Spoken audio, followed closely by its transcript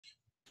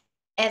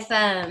If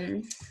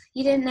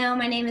you didn't know,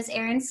 my name is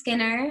Erin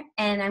Skinner,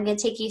 and I'm going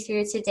to take you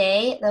through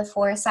today the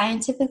 4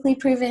 scientifically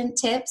proven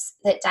tips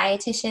that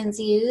dietitians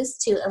use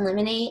to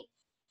eliminate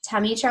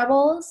tummy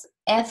troubles.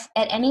 If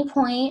at any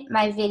point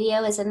my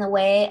video is in the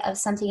way of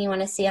something you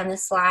want to see on the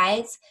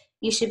slides,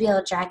 you should be able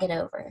to drag it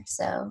over.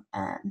 So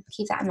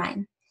keep that in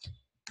mind.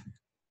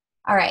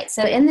 All right,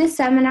 so in this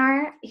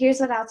seminar, here's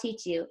what I'll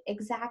teach you.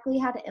 Exactly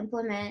how to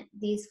implement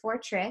these 4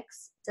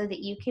 tricks so that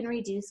you can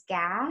reduce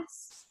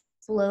gas,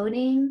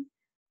 bloating,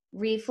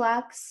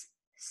 reflux,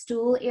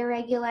 stool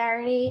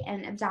irregularity,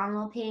 and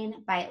abdominal pain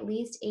by at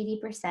least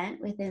 80%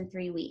 within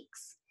 3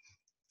 weeks.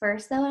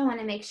 First, though, I want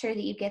to make sure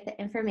that you get the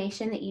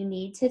information that you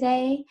need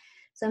today.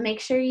 So make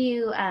sure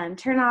you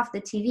turn off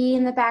the TV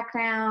in the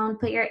background,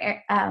 put your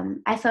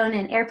iPhone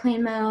in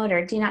airplane mode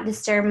or do not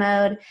disturb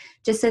mode,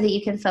 just so that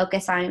you can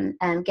focus on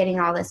getting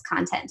all this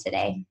content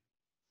today.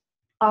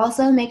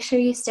 Also, make sure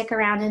you stick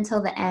around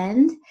until the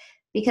end,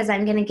 because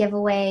I'm going to give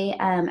away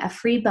a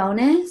free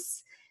bonus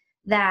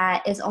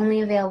that is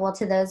only available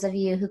to those of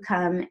you who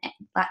come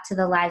to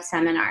the live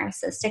seminar.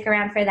 So stick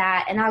around for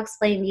that, and I'll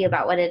explain to you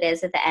about what it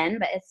is at the end,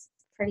 but it's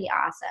pretty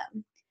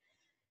awesome.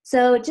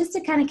 So just to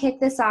kind of kick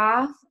this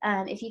off,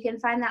 if you can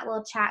find that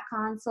little chat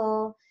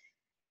console,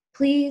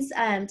 please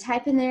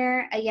type in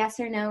there a yes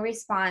or no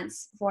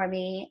response for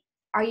me.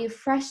 Are you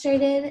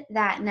frustrated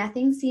that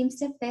nothing seems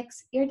to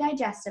fix your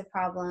digestive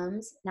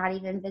problems, not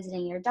even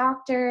visiting your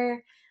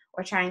doctor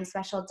or trying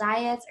special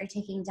diets or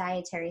taking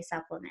dietary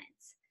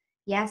supplements?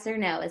 Yes or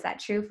no, is that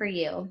true for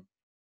you?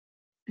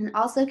 And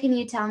also, can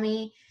you tell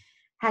me,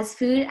 has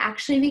food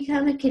actually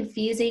become a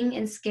confusing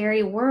and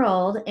scary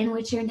world in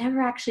which you're never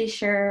actually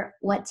sure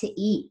what to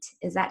eat?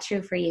 Is that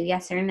true for you?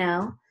 Yes or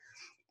no?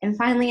 And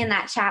finally, in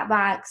that chat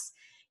box,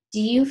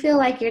 do you feel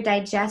like your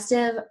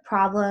digestive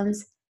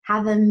problems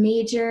have a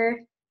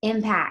major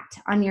impact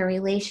on your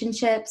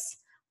relationships,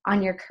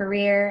 on your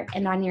career,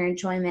 and on your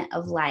enjoyment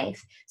of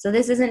life? So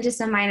this isn't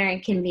just a minor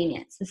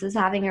inconvenience. This is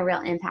having a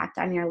real impact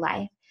on your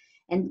life.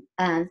 And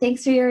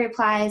thanks for your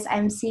replies.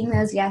 I'm seeing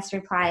those yes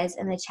replies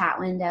in the chat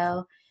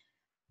window.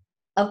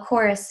 Of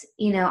course,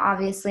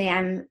 obviously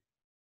I'm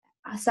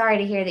sorry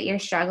to hear that you're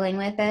struggling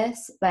with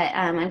this, but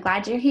I'm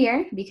glad you're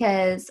here,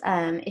 because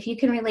if you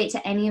can relate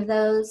to any of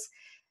those,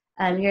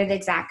 you're the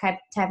exact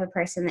type of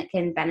person that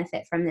can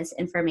benefit from this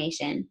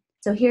information.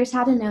 So here's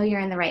how to know you're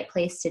in the right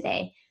place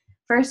today.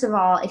 First of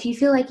all, if you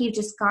feel like you've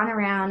just gone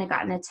around and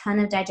gotten a ton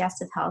of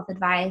digestive health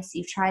advice,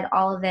 you've tried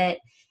all of it,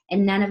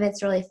 and none of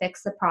it's really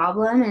fixed the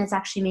problem, and it's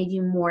actually made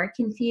you more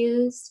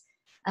confused,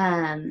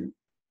 then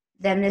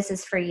this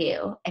is for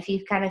you. If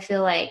you kind of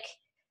feel like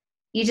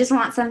you just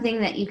want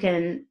something that you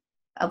can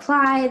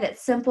apply,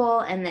 that's simple,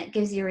 and that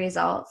gives you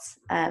results,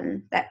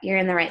 that you're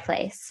in the right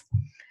place.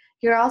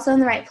 You're also in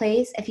the right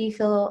place if you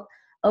feel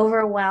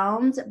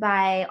overwhelmed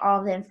by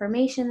all the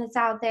information that's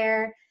out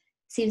there,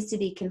 seems to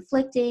be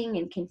conflicting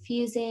and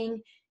confusing.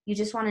 You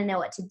just want to know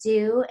what to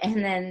do,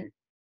 and then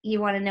you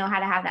want to know how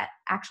to have that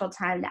actual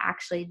time to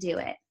actually do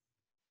it.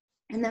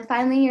 And then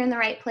finally, you're in the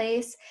right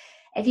place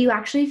if you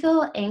actually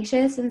feel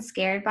anxious and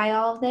scared by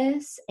all of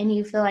this, and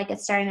you feel like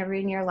it's starting to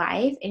ruin your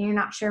life and you're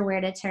not sure where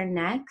to turn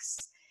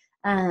next.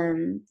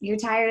 You're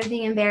tired of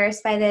being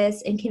embarrassed by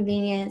this,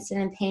 inconvenience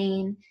and in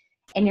pain,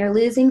 and you're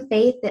losing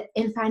faith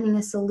in finding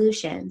a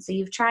solution. So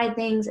you've tried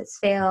things, it's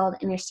failed,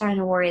 and you're starting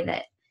to worry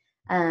that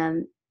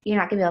you're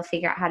not going to be able to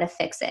figure out how to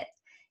fix it.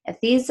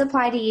 If these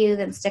apply to you,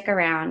 then stick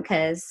around,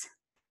 because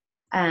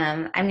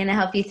I'm going to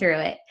help you through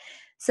it.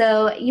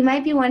 So you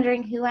might be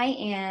wondering who I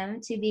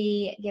am to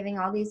be giving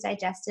all these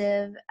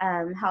digestive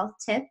health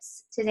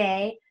tips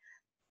today.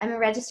 I'm a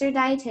registered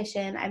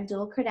dietitian. I'm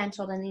dual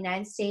credentialed in the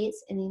United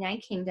States and the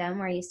United Kingdom,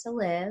 where I used to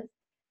live.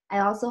 I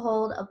also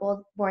hold a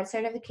board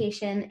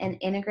certification in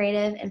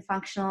integrative and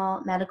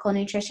functional medical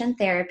nutrition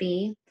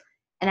therapy,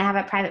 and I have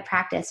a private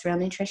practice, Real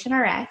Nutrition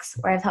RX,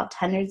 where I've helped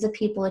hundreds of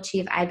people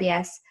achieve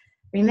IBS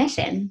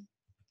remission.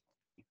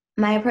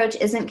 My approach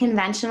isn't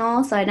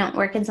conventional, so I don't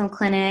work in some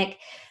clinic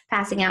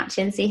passing out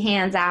chintzy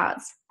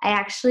handouts. I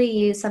actually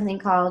use something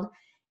called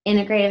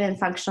integrative and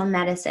functional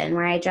medicine,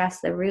 where I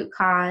address the root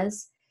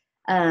cause,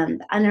 the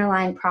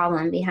underlying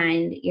problem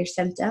behind your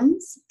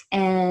symptoms.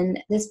 And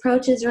this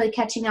approach is really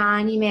catching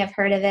on. You may have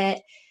heard of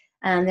it.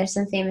 There's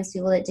some famous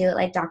people that do it,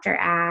 like Dr.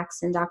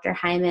 Axe and Dr.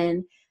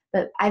 Hyman.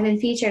 But I've been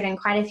featured in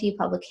quite a few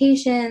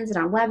publications and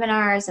on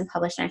webinars, and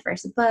published my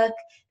first book,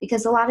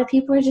 because a lot of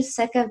people are just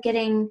sick of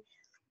getting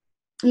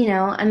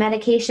a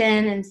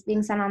medication and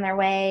being sent on their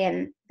way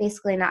and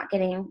basically not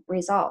getting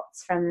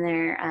results from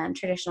their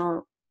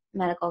traditional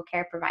medical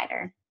care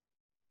provider.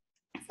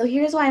 So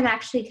here's why I'm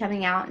actually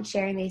coming out and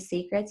sharing these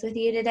secrets with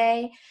you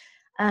today.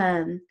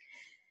 To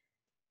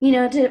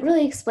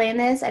really explain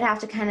this, I'd have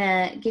to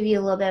kind of give you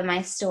a little bit of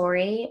my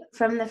story.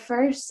 From the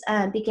first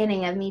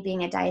beginning of me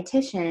being a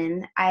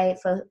dietitian, I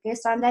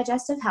focused on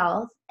digestive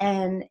health,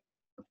 and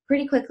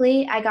pretty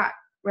quickly I got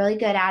really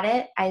good at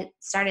it. I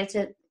started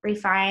to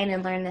refine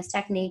and learn this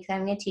technique that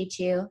I'm going to teach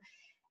you,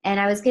 and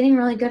I was getting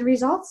really good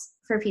results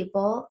for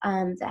people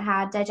that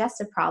had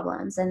digestive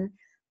problems. And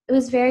it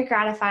was very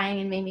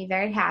gratifying and made me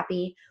very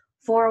happy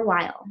for a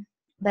while.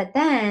 But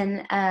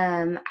then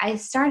I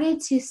started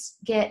to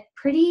get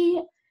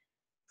pretty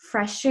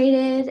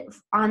frustrated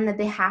on the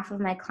behalf of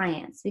my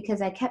clients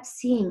because I kept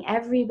seeing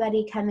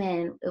everybody come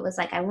in. It was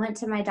like I went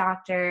to my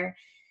doctor.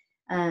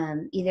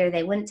 Either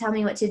they wouldn't tell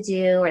me what to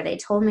do, or they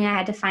told me I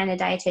had to find a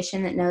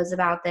dietitian that knows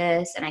about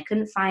this, and I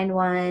couldn't find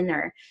one,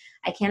 or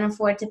I can't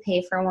afford to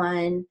pay for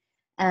one.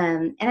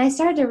 And I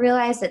started to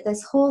realize that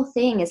this whole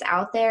thing is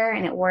out there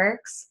and it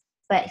works,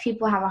 but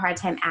people have a hard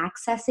time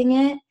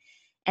accessing it.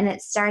 And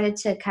it started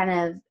to kind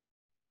of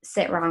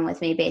sit wrong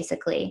with me,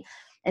 basically.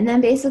 And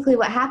then basically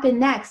what happened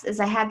next is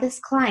I had this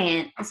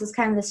client. This was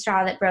kind of the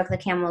straw that broke the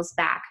camel's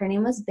back. Her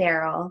name was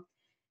Beryl.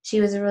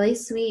 She was a really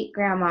sweet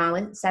grandma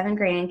with 7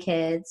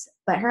 grandkids,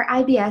 but her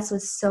IBS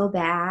was so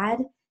bad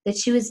that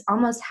she was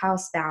almost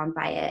housebound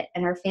by it.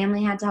 And her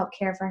family had to help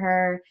care for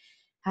her,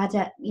 had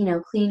to,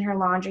 clean her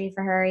laundry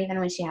for her, even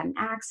when she had an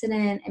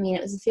accident. I mean,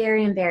 it was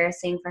very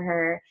embarrassing for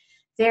her,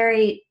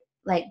 very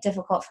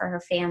difficult for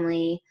her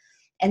family.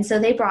 And so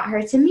they brought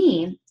her to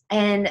me.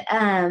 And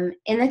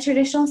in the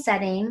traditional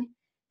setting,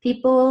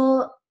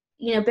 people,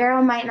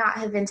 Beryl might not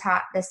have been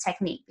taught this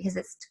technique because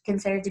it's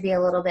considered to be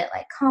a little bit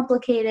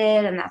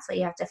complicated, and that's why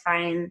you have to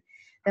find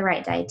the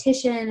right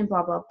dietitian and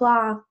blah, blah,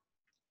 blah.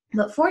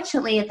 But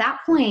fortunately, at that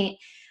point,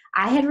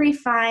 I had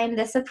refined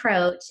this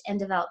approach and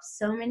developed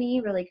so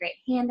many really great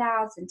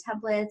handouts and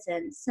templates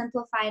and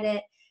simplified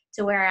it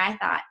to where I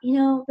thought,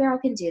 Beryl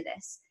can do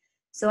this.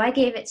 So I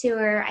gave it to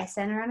her. I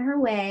sent her on her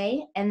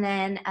way. And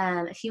then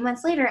a few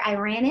months later, I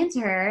ran into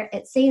her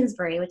at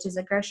Sainsbury, which is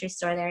a grocery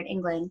store there in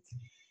England.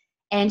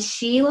 And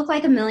she looked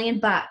like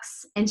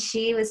 $1,000,000, and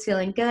she was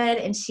feeling good.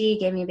 And she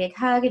gave me a big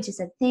hug and she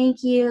said,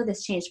 "Thank you.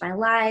 This changed my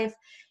life.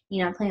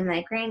 I'm playing with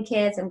my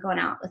grandkids. I'm going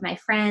out with my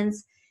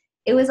friends."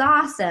 It was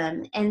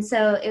awesome. And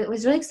so it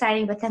was really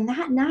exciting. But then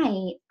that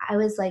night I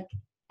was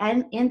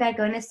in bed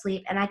going to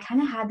sleep, and I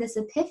kind of had this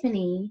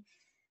epiphany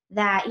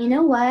that,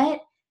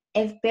 what?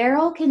 If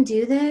Beryl can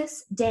do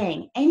this,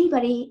 dang,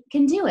 anybody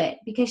can do it,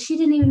 because she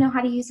didn't even know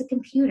how to use a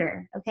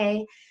computer.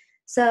 Okay.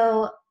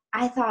 So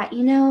I thought,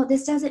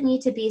 this doesn't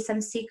need to be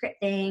some secret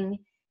thing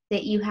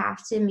that you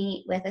have to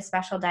meet with a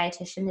special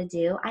dietitian to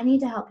do. I need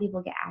to help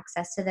people get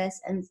access to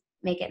this and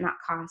make it not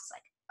cost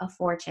a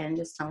fortune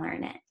just to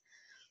learn it.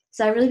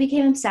 So I really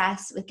became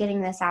obsessed with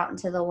getting this out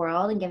into the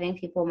world and giving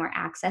people more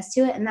access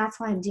to it. And that's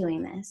why I'm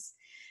doing this.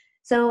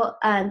 So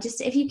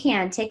just if you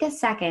can, take a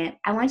second.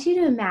 I want you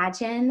to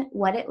imagine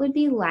what it would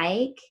be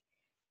like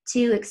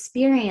to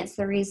experience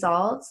the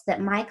results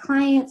that my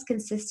clients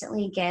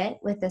consistently get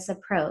with this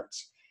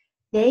approach.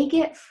 They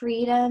get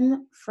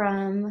freedom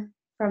from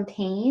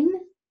pain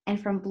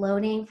and from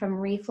bloating, from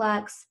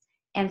reflux,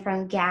 and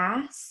from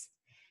gas.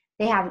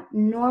 They have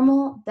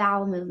normal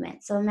bowel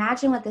movement. So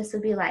imagine what this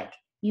would be like.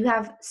 You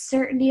have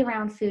certainty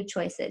around food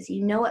choices.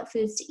 You know what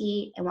foods to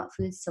eat and what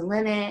foods to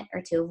limit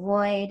or to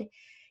avoid.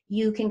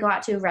 You can go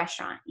out to a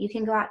restaurant. You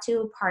can go out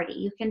to a party.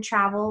 You can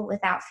travel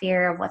without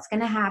fear of what's going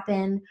to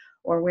happen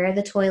or where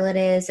the toilet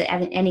is at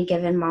any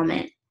given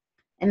moment.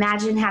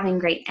 Imagine having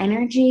great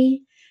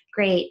energy,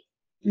 great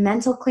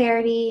mental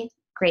clarity,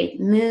 great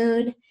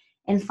mood.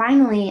 And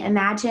finally,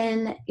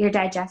 imagine your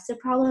digestive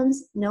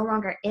problems no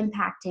longer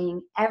impacting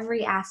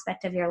every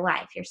aspect of your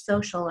life, your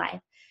social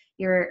life,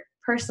 your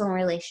personal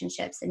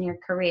relationships, and your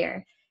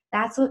career.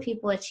 That's what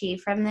people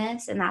achieve from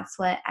this, and that's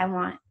what I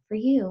want for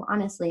you,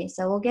 honestly.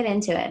 So we'll get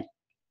into it.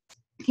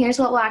 Here's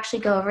what we'll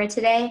actually go over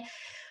today.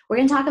 We're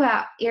going to talk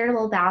about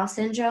irritable bowel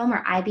syndrome,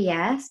 or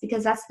IBS,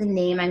 because that's the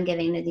name I'm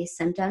giving to these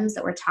symptoms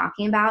that we're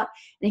talking about.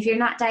 And if you're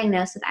not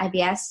diagnosed with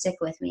IBS, stick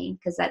with me,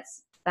 because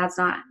that's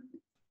not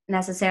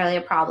necessarily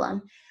a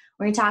problem.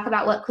 We're going to talk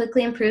about what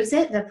quickly improves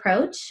it, the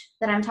approach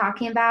that I'm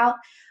talking about.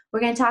 We're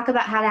going to talk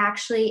about how to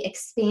actually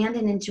expand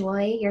and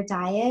enjoy your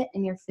diet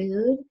and your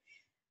food,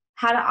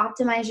 how to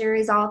optimize your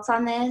results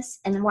on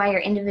this, and why your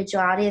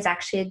individuality is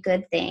actually a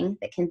good thing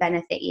that can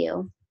benefit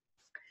you.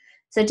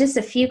 So just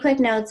a few quick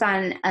notes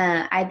on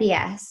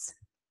IBS.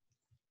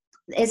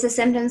 It's the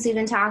symptoms we've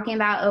been talking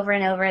about over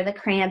and over: the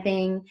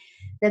cramping,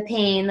 the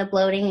pain, the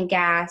bloating and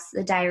gas,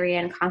 the diarrhea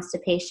and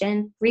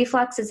constipation.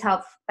 Reflux is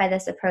helped by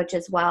this approach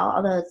as well,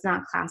 although it's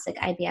not a classic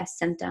IBS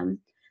symptom.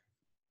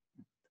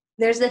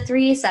 There's the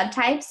 3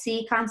 subtypes: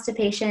 C,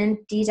 constipation;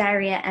 D,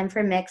 diarrhea; M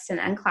for mixed and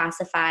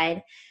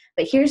unclassified.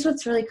 But here's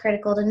what's really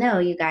critical to know,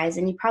 you guys,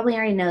 and you probably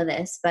already know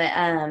this, but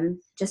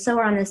just so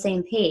we're on the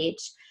same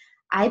page.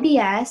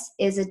 IBS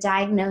is a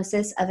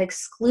diagnosis of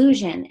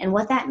exclusion. And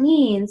what that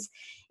means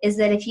is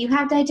that if you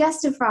have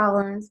digestive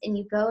problems and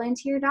you go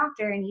into your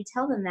doctor and you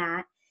tell them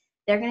that,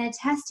 they're going to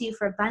test you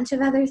for a bunch of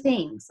other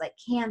things like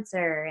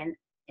cancer and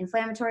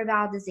inflammatory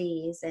bowel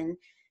disease and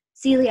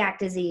celiac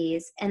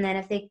disease. And then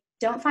if they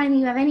don't find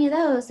you have any of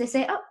those, they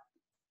say, "Oh,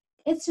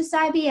 it's just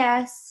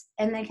IBS."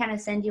 And they kind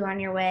of send you on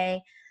your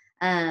way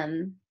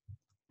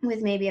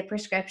with maybe a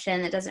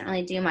prescription that doesn't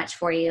really do much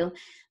for you.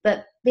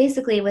 But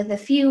basically, with a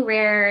few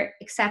rare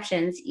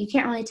exceptions, you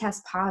can't really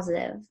test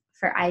positive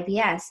for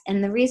IBS.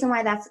 And the reason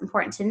why that's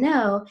important to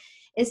know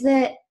is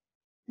that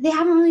they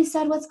haven't really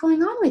said what's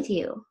going on with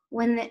you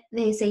when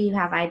they say you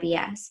have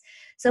IBS.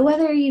 So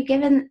whether you've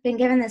been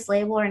given this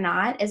label or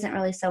not isn't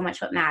really so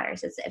much what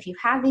matters. It's if you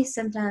have these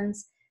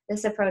symptoms,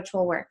 this approach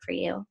will work for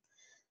you.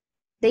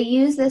 They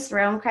use this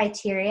Rome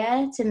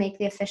criteria to make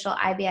the official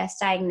IBS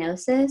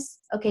diagnosis.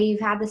 Okay,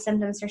 you've had the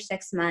symptoms for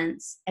 6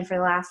 months, and for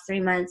the last 3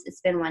 months,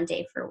 it's been 1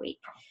 day per week.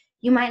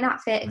 You might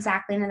not fit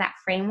exactly into that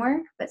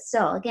framework, but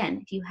still, again,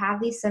 if you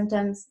have these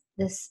symptoms,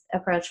 this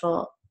approach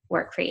will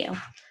work for you.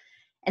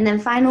 And then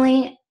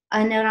finally,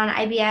 a note on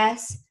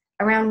IBS,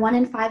 around 1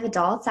 in 5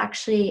 adults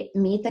actually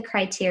meet the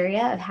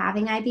criteria of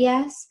having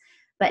IBS,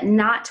 but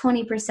not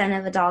 20%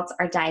 of adults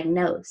are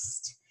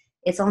diagnosed.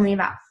 It's only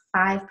about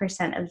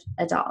 5% of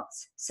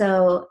adults.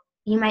 So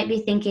you might be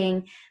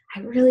thinking,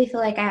 I really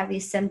feel like I have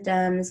these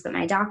symptoms, but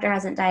my doctor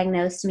hasn't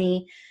diagnosed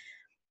me.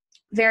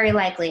 Very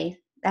likely,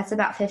 that's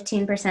about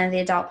 15% of the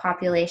adult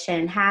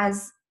population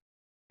has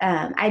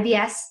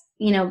IBS,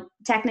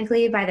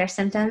 technically by their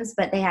symptoms,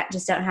 but they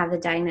just don't have the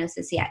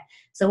diagnosis yet.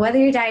 So whether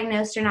you're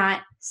diagnosed or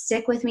not,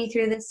 stick with me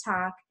through this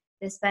talk.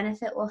 This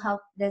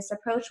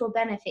approach will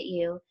benefit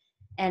you.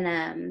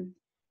 And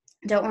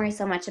don't worry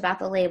so much about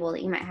the label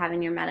that you might have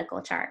in your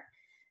medical chart.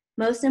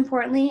 Most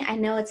importantly, I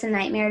know it's a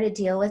nightmare to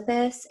deal with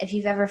this. If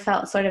you've ever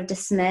felt sort of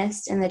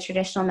dismissed in the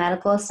traditional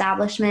medical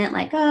establishment,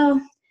 like, oh,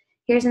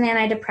 here's an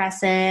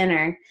antidepressant,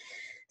 or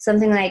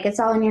something like it's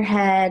all in your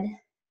head.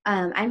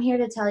 I'm here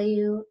to tell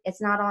you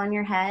it's not all in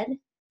your head,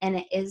 and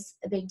it is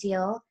a big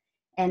deal,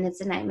 and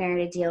it's a nightmare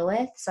to deal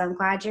with. So I'm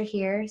glad you're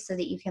here so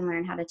that you can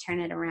learn how to turn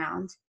it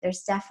around.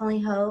 There's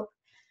definitely hope.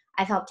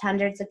 I've helped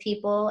hundreds of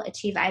people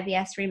achieve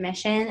IBS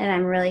remission, and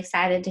I'm really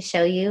excited to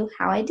show you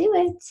how I do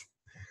it.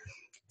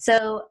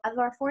 So of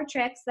our 4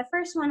 tricks, the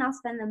first one I'll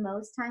spend the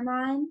most time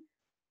on.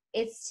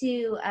 It's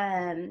to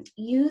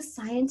use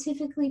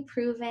scientifically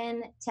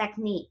proven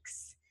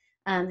techniques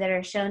that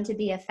are shown to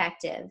be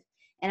effective.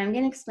 And I'm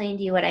going to explain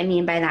to you what I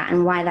mean by that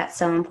and why that's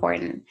so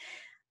important.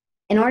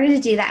 In order to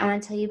do that, I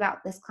want to tell you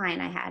about this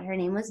client I had. Her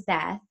name was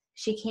Beth.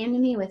 She came to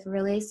me with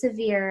really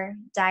severe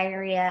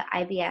diarrhea,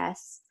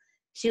 IBS.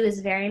 She was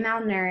very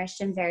malnourished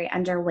and very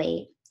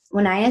underweight.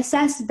 When I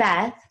assessed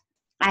Beth,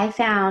 I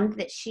found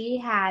that she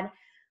had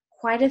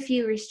quite a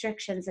few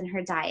restrictions in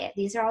her diet.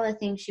 These are all the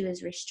things she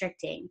was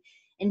restricting.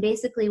 And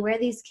basically where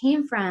these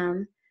came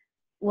from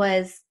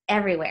was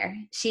everywhere.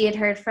 She had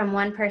heard from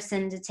one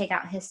person to take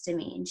out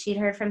histamine. She'd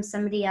heard from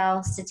somebody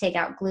else to take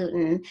out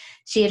gluten.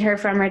 She had heard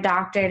from her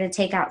doctor to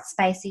take out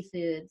spicy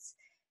foods.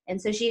 And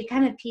so she had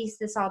kind of pieced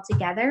this all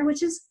together,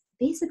 which is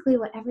basically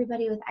what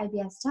everybody with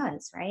IBS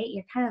does, right?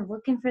 You're kind of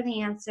looking for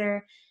the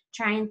answer,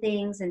 trying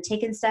things and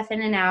taking stuff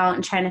in and out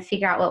and trying to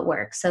figure out what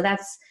works. So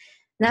that's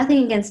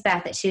nothing against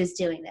Beth that she was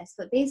doing this,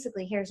 but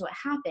basically here's what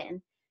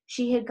happened.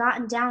 She had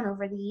gotten down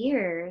over the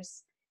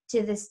years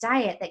to this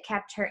diet that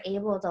kept her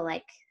able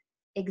to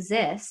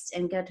exist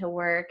and go to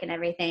work and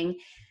everything,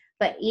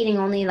 but eating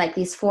only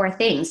these 4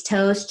 things: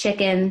 toast,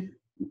 chicken,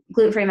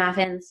 gluten-free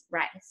muffins,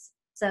 rice.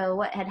 So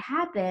what had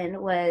happened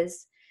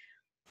was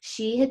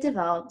she had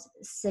developed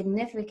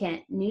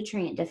significant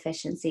nutrient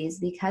deficiencies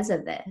because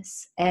of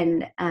this.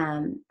 And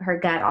her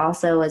gut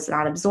also was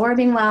not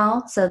absorbing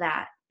well, so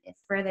that it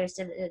furthers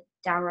a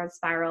downward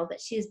spiral. But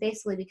she was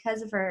basically,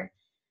 because of her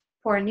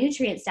poor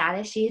nutrient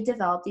status, she had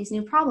developed these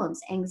new problems: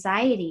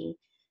 anxiety,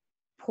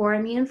 poor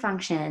immune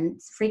function,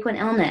 frequent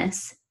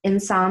illness,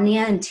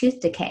 insomnia, and tooth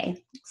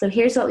decay. So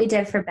here's what we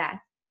did for Beth.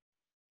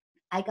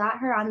 I got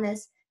her on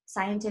this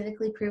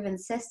scientifically proven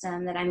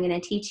system that I'm going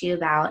to teach you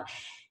about.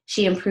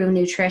 She improved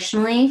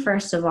nutritionally,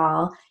 first of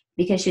all,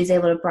 because she was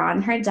able to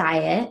broaden her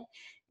diet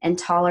and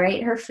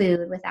tolerate her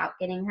food without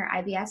getting her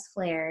IBS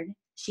flared.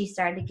 She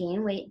started to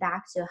gain weight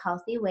back to a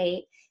healthy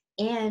weight,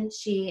 and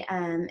she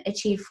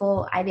achieved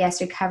full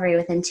IBS recovery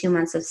within 2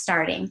 months of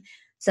starting.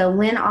 So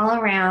win all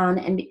around,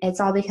 and it's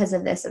all because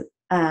of this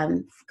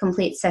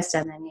complete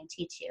system that I'm going to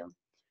teach you.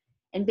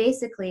 And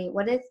basically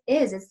what it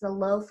is, it's the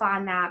low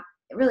FODMAP.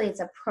 Really, it's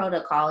a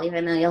protocol,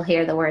 even though you'll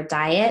hear the word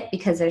diet,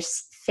 because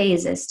there's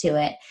phases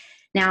to it.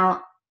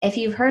 Now, if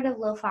you've heard of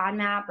low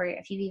FODMAP, or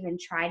if you've even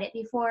tried it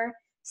before,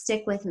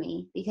 stick with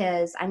me,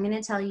 because I'm going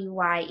to tell you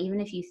why,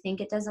 even if you think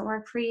it doesn't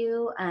work for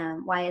you,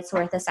 why it's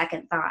worth a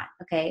second thought,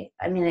 okay?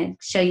 I'm going to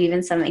show you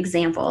even some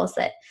examples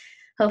that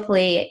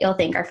hopefully you'll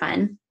think are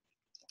fun.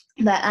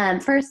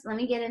 But first, let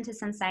me get into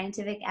some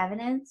scientific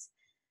evidence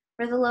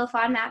for the low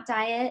FODMAP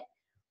diet,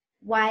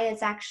 why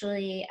it's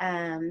actually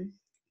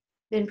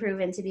been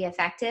proven to be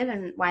effective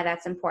and why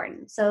that's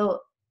important. So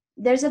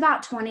there's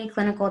about 20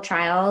 clinical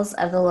trials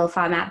of the low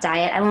FODMAP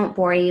diet. I won't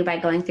bore you by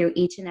going through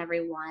each and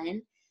every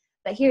one,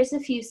 but here's a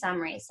few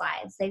summary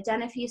slides. They've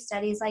done a few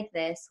studies like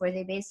this where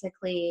they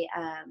basically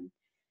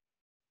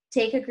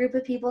take a group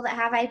of people that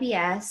have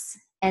IBS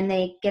and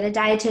they get a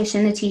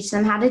dietitian to teach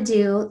them how to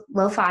do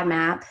low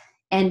FODMAP.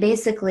 And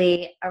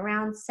basically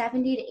around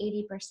 70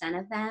 to 80%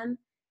 of them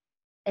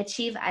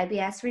achieve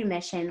IBS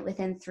remission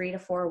within 3 to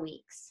 4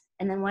 weeks.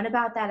 And then what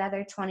about that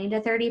other 20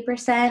 to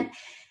 30%?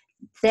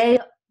 They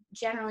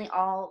generally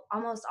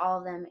almost all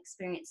of them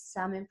experience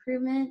some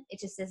improvement. It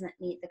just doesn't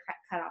meet the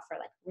cutoff for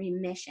like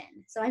remission.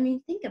 So, I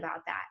mean, think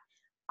about that.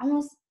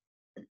 Almost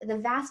the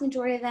vast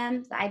majority of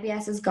them, the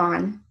IBS is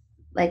gone.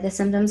 Like the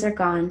symptoms are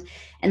gone.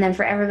 And then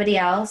for everybody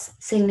else,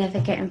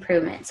 significant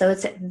improvement. So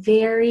it's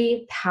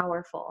very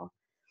powerful.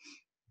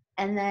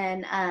 And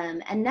then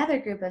another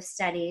group of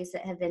studies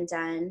that have been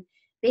done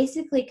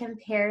basically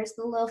compares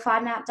the low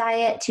FODMAP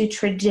diet to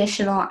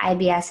traditional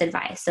IBS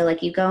advice. So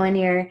like you go in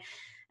your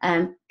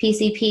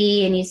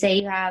PCP and you say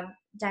you have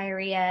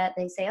diarrhea,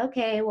 they say,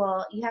 okay,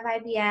 well, you have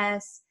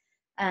IBS.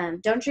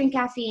 Don't drink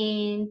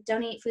caffeine.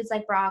 Don't eat foods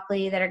like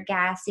broccoli that are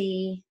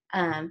gassy.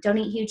 Don't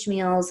eat huge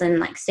meals and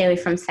like stay away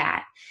from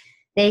fat.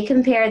 They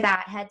compare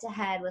that head to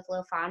head with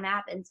low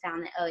FODMAP and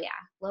found that, oh yeah,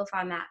 low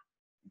FODMAP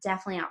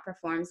definitely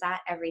outperforms that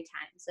every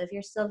time. So if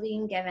you're still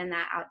being given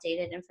that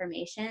outdated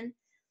information,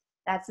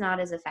 that's not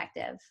as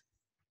effective.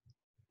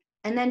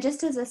 And then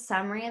just as a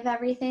summary of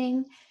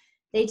everything,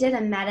 they did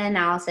a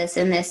meta-analysis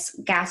in this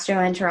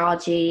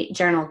gastroenterology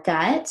journal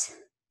Gut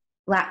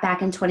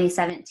back in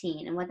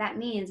 2017. And what that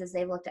means is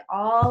they've looked at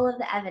all of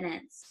the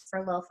evidence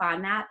for low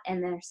FODMAP,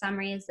 and their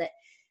summary is that,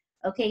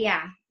 okay,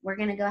 yeah, we're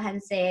going to go ahead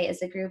and say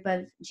as a group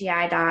of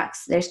GI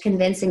docs, there's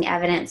convincing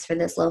evidence for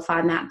this low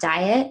FODMAP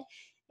diet.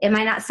 It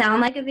might not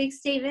sound like a big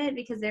statement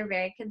because they're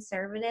very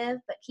conservative,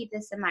 but keep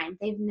this in mind.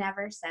 They've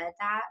never said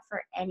that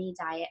for any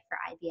diet for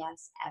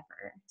IBS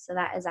ever. So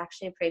that is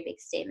actually a pretty big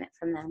statement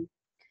from them.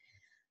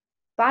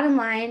 Bottom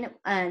line,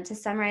 to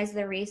summarize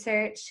the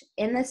research,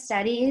 in the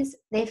studies,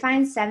 they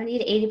find 70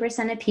 to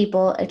 80% of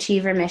people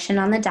achieve remission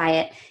on the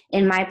diet.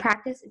 In my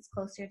practice, it's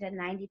closer to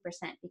 90%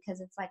 because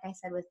it's like I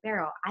said with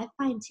Beryl, I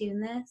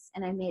fine-tuned this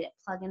and I made it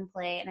plug and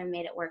play and I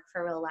made it work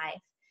for real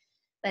life.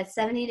 But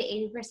 70 to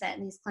 80%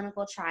 in these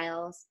clinical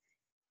trials,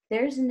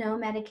 there's no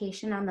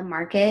medication on the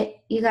market,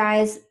 you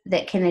guys,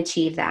 that can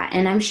achieve that.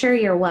 And I'm sure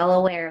you're well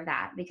aware of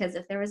that because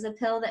if there was a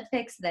pill that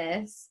fixed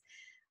this,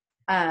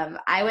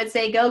 I would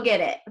say go get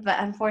it. But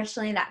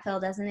unfortunately, that pill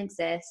doesn't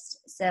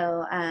exist.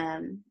 So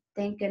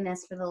thank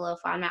goodness for the low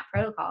FODMAP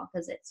protocol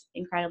because it's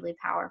incredibly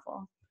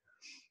powerful.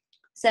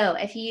 So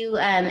if you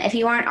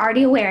aren't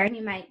already aware, and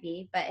you might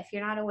be, but if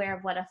you're not aware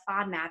of what a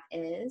FODMAP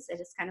is, it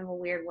is kind of a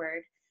weird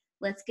word.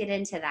 Let's get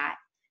into that.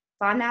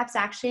 FODMAP is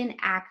actually an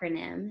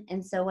acronym.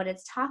 And so what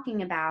it's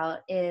talking about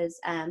is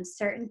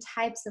certain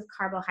types of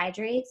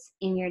carbohydrates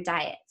in your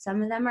diet.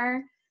 Some of them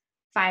are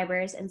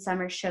fibers and some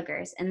are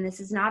sugars. And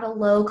this is not a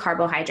low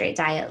carbohydrate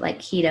diet like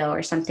keto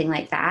or something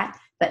like that,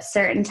 but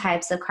certain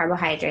types of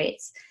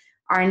carbohydrates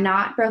are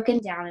not broken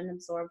down and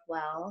absorbed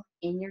well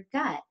in your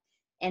gut.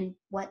 And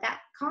what that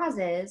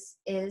causes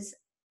is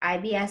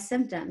IBS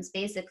symptoms,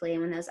 basically,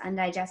 when those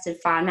undigested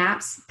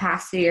FODMAPs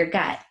pass through your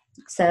gut.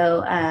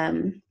 So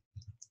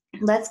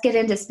let's get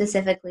into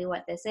specifically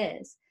what this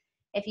is.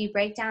 If you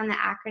break down the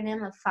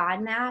acronym of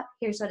FODMAP,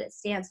 here's what it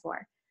stands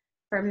for: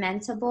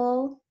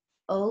 fermentable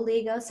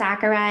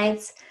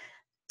oligosaccharides,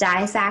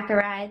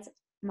 disaccharides,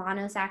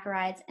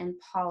 monosaccharides, and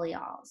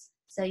polyols.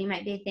 So you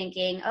might be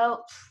thinking,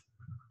 oh,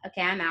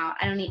 okay, I'm out.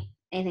 I don't eat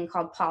anything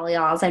called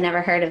polyols. I've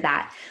never heard of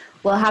that.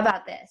 Well, how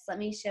about this? Let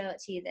me show it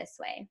to you this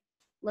way.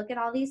 Look at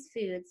all these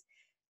foods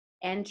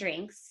and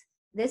drinks.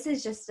 This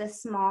is just a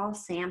small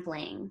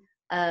sampling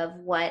of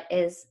what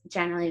is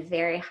generally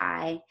very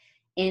high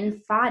in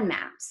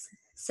FODMAPs.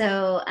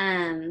 So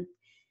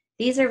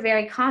these are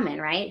very common,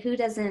 right? Who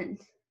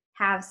doesn't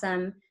have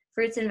some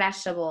fruits and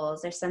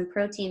vegetables or some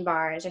protein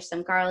bars or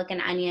some garlic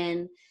and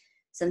onion,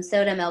 some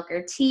soda, milk,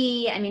 or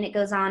tea? I mean, it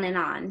goes on and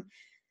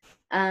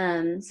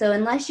on. So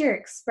unless you're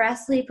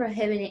expressly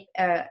prohibiting,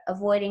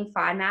 avoiding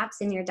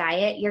FODMAPs in your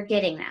diet, you're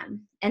getting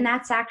them. And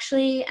that's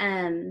actually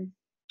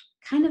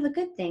kind of a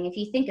good thing if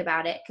you think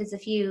about it, because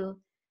if you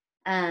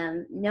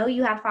know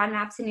you have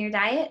FODMAPs in your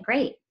diet,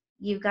 great.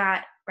 You've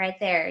got right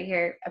there,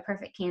 you're a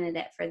perfect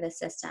candidate for this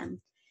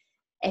system.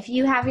 If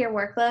you have your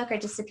workbook or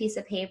just a piece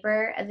of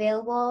paper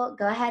available,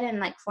 go ahead and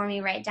like for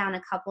me write down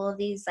a couple of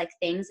these like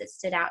things that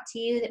stood out to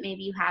you that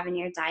maybe you have in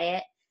your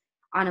diet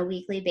on a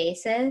weekly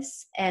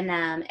basis.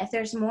 And if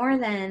there's more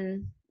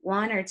than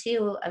one or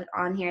two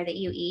on here that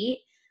you eat,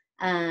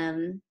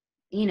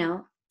 you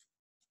know,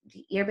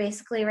 you're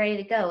basically ready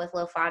to go with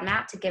low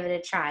FODMAP to give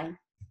it a try.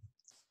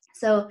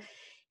 So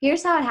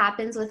here's how it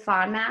happens with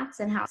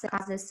FODMAPs and how it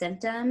causes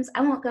symptoms.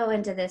 I won't go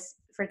into this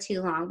for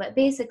too long, but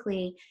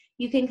basically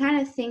you can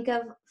kind of think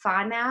of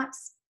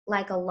FODMAPs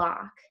like a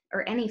lock,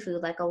 or any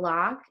food like a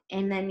lock,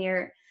 and then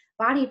your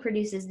body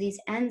produces these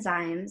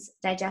enzymes,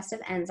 digestive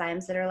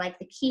enzymes, that are like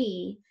the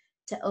key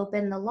to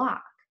open the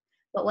lock.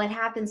 But what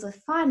happens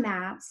with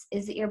FODMAPs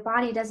is that your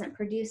body doesn't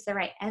produce the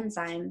right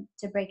enzyme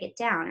to break it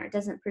down, or it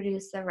doesn't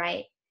produce the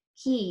right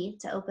key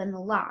to open the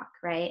lock,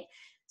 right?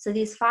 So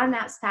these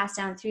FODMAPs pass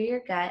down through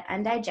your gut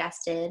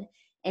undigested,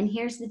 and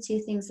here's the two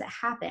things that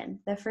happen.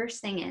 The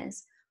first thing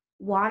is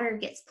water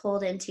gets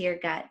pulled into your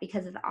gut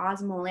because of the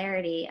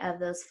osmolarity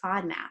of those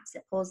FODMAPs.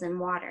 It pulls in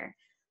water.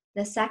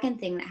 The second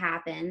thing that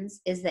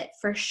happens is that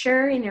for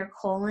sure in your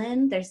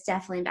colon, there's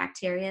definitely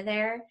bacteria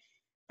there.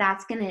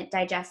 That's going to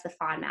digest the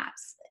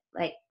FODMAPs.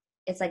 Like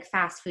it's like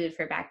fast food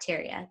for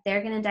bacteria.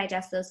 They're going to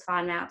digest those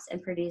FODMAPs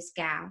and produce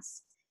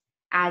gas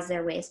as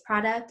their waste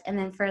product. And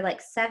then for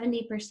like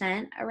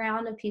 70%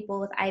 around of people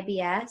with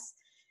IBS,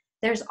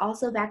 there's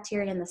also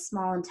bacteria in the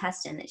small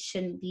intestine that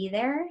shouldn't be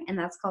there, and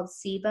that's called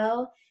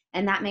SIBO,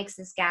 and that makes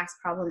this gas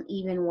problem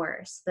even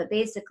worse. But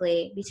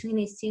basically, between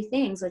these two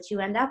things, what you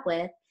end up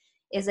with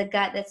is a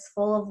gut that's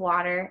full of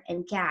water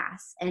and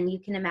gas, and you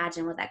can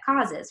imagine what that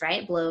causes,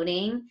 right?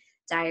 Bloating,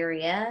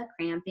 diarrhea,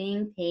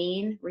 cramping,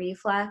 pain,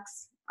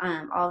 reflux,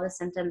 all the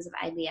symptoms of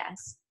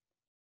IBS.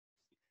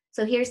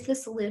 So here's the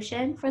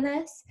solution for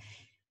this: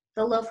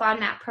 the low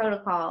FODMAP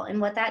protocol.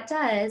 And what that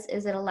does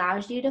is it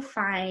allows you to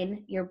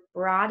find your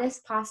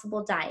broadest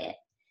possible diet.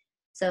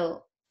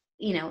 So,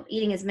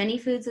 eating as many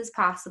foods as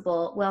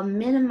possible while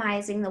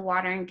minimizing the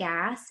water and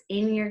gas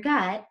in your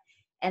gut.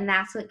 And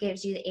that's what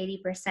gives you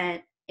the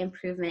 80%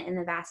 improvement in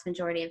the vast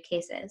majority of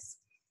cases.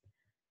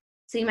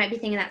 So you might be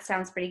thinking that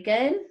sounds pretty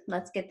good.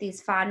 Let's get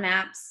these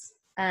FODMAPs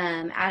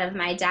out of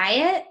my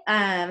diet.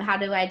 How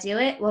do I do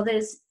it? Well,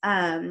 there's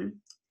low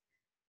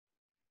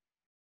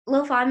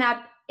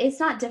FODMAP. It's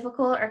not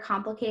difficult or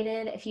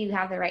complicated if you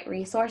have the right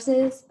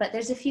resources, but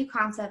there's a few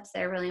concepts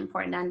that are really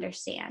important to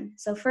understand.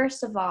 So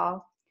first of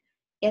all,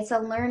 it's a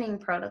learning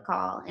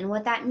protocol. And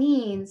what that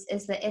means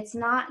is that it's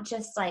not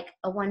just like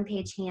a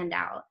one-page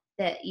handout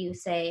that you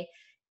say,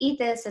 eat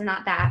this and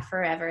not that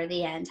forever,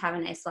 the end, have a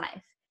nice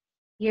life.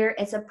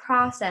 It's a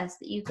process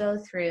that you go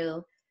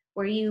through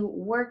where you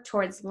work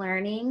towards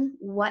learning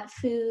what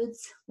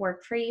foods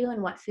work for you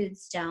and what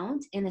foods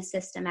don't in a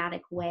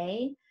systematic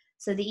way,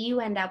 so that you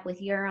end up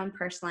with your own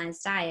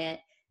personalized diet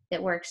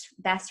that works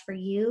best for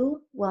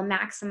you while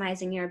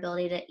maximizing your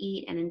ability to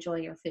eat and enjoy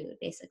your food,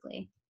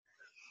 basically.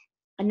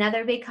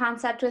 Another big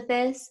concept with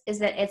this is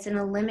that it's an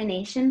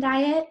elimination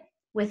diet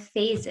with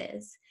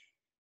phases.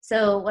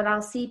 So what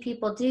I'll see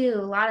people do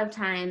a lot of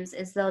times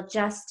is they'll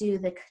just do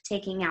the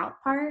taking out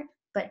part,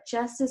 but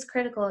just as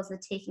critical as the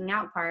taking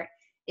out part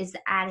is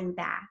the adding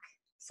back.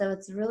 So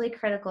it's really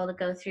critical to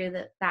go through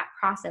that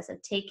process of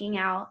taking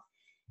out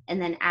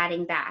and then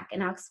adding back.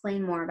 And I'll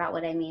explain more about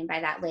what I mean by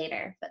that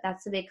later, but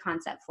that's a big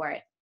concept for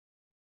it.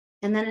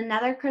 And then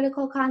another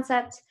critical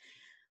concept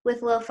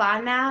with low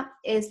FODMAP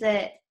is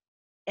that,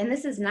 and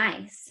this is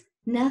nice,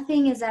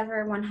 nothing is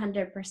ever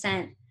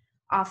 100%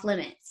 off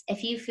limits.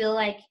 If you feel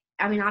like,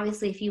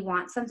 obviously if you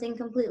want something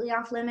completely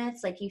off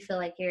limits, like you feel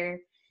like you're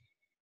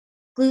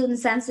gluten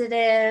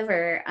sensitive,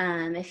 or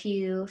if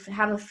you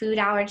have a food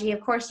allergy,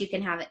 of course you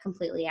can have it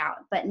completely out,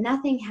 but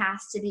nothing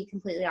has to be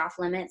completely off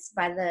limits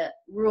by the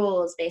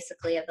rules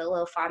basically of the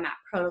low FODMAP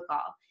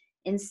protocol.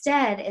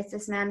 Instead, it's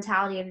this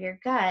mentality of your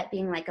gut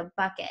being like a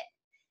bucket,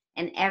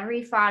 and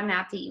every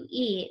FODMAP that you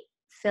eat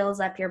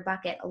fills up your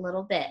bucket a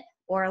little bit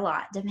or a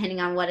lot, depending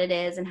on what it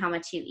is and how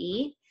much you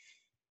eat.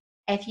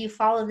 If you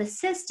follow the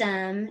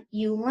system,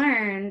 you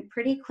learn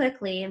pretty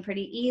quickly and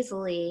pretty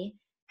easily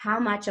how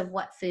much of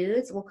what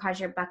foods will cause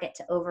your bucket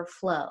to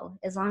overflow.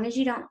 As long as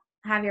you don't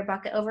have your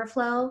bucket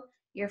overflow,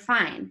 you're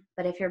fine.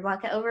 But if your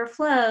bucket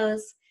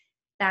overflows,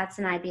 that's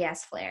an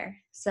IBS flare.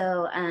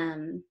 So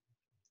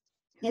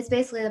it's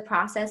basically the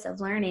process of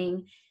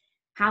learning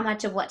how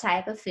much of what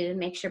type of food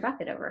makes your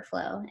bucket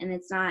overflow. And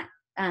it's not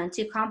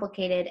too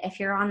complicated if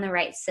you're on the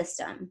right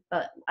system.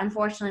 But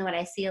unfortunately, what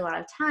I see a lot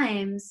of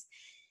times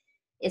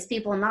is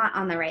people not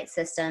on the right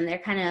system. They're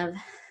kind of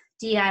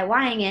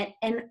DIYing it,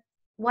 and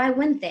why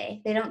wouldn't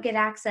they? They don't get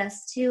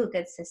access to a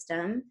good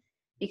system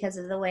because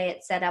of the way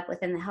it's set up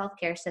within the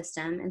healthcare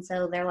system, and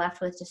so they're left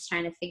with just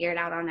trying to figure it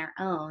out on their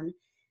own.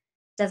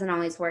 Doesn't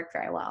always work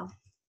very well.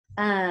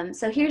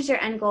 So here's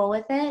your end goal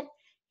with it.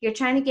 You're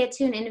trying to get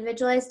to an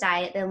individualized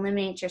diet that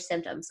eliminates your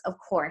symptoms. Of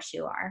course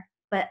you are,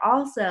 but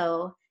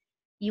also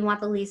you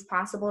want the least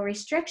possible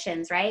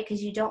restrictions, right?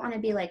 Because you don't want to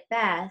be like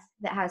Beth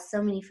that has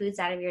so many foods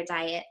out of your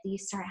diet that you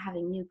start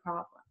having new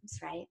problems,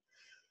 right?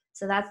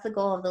 So that's the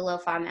goal of the low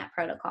FODMAP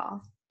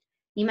protocol.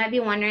 You might be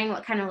wondering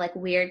what kind of like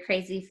weird,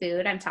 crazy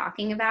food I'm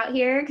talking about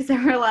here, because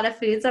there were a lot of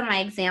foods on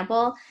my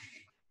example.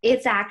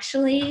 It's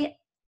actually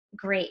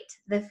great.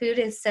 The food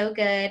is so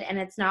good and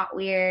it's not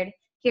weird.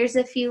 Here's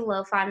a few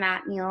low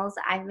FODMAP meals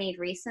I've made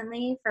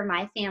recently for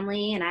my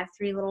family, and I have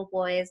 3 little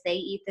boys. They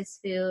eat this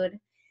food,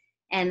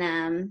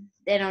 and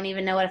they don't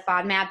even know what a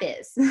FODMAP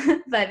is.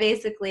 But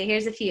basically,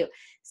 here's a few.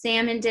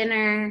 Salmon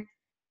dinner,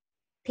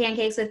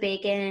 pancakes with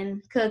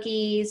bacon,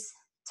 cookies,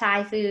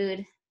 Thai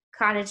food,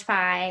 cottage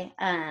pie.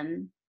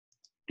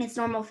 It's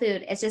normal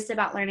food. It's just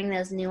about learning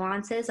those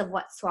nuances of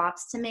what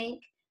swaps to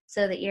make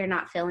so that you're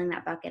not filling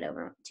that bucket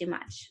over too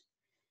much.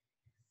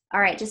 All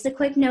right, just a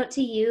quick note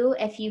to you.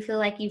 If you feel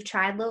like you've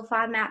tried low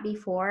FODMAP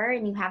before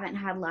and you haven't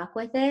had luck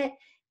with it,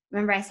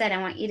 remember I said I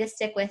want you to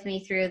stick with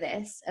me through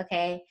this,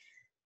 okay?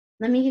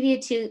 Let me give you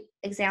 2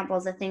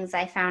 examples of things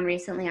I found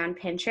recently on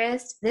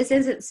Pinterest. This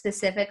isn't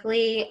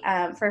specifically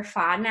for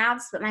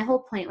FODMAPs, but my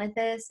whole point with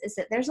this is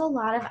that there's a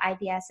lot of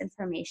IBS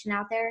information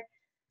out there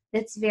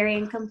that's very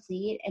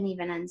incomplete and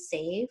even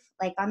unsafe.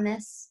 Like on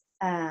this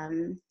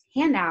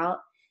handout,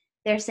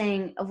 they're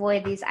saying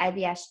avoid these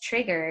IBS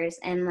triggers,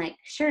 and like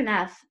sure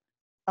enough,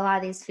 a lot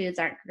of these foods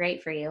aren't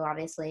great for you,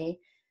 obviously,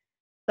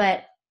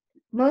 but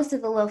most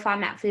of the low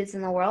FODMAP foods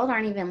in the world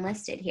aren't even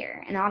listed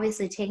here. And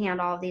obviously taking out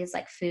all of these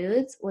like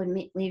foods would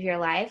leave your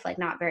life like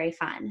not very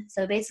fun.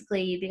 So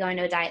basically you'd be going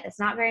to a diet that's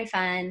not very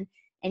fun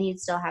and you'd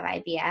still have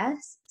IBS.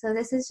 So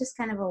this is just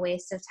kind of a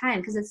waste of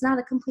time because it's not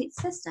a complete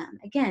system.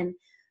 Again,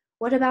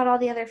 what about all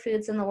the other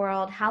foods in the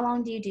world? How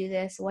long do you do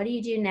this? What do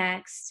you do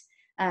next?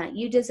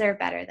 You deserve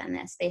better than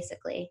this,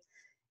 basically.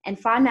 And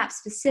FODMAP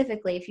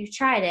specifically, if you've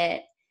tried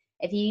it,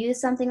 if you use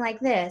something like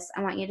this,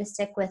 I want you to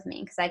stick with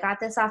me because I got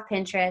this off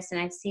Pinterest and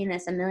I've seen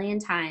this a million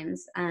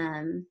times.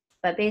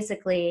 But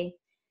basically,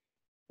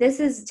 this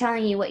is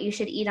telling you what you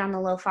should eat on the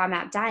low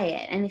FODMAP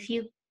diet. And a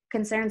few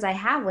concerns I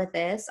have with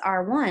this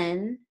are,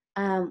 one,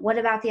 what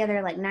about the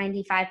other like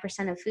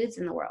 95% of foods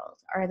in the world?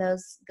 Are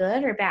those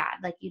good or bad?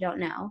 Like you don't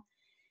know.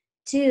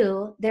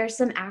 Two, there's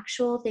some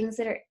actual things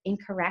that are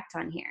incorrect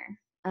on here.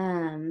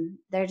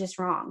 They're just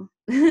wrong.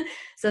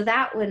 So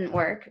that wouldn't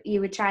work.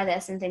 You would try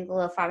this and think the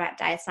low FODMAP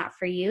diet's not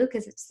for you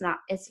because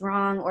it's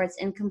wrong or it's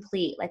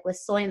incomplete. Like with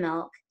soy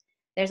milk,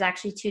 there's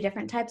actually 2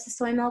 different types of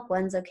soy milk.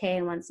 One's okay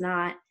and one's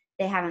not.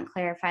 They haven't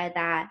clarified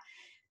that.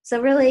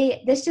 So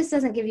really, this just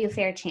doesn't give you a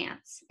fair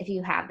chance if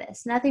you have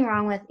this. Nothing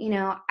wrong with,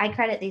 I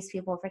credit these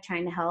people for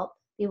trying to help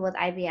people with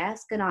IBS.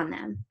 Good on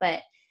them.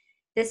 But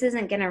this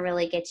isn't going to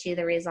really get you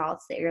the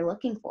results that you're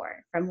looking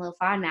for from low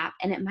FODMAP.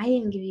 And it might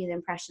even give you the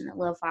impression that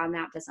low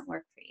FODMAP doesn't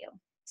work for you.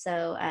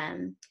 So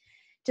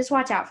just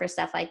watch out for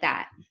stuff like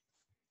that.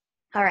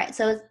 All right,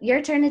 so it's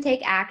your turn to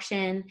take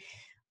action.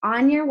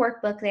 On your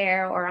workbook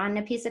there or on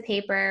a piece of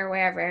paper,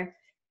 wherever,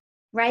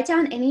 write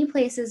down any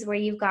places where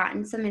you've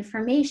gotten some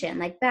information.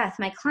 Like Beth,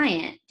 my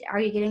client,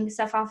 are you getting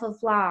stuff off of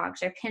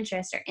blogs or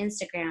Pinterest or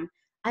Instagram?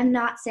 I'm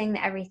not saying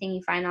that everything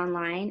you find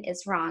online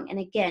is wrong. And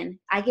again,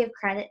 I give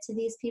credit to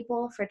these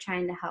people for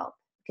trying to help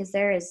because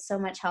there is so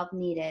much help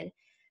needed.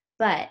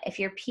 But if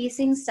you're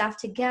piecing stuff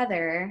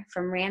together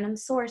from random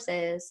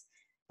sources,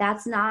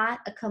 that's not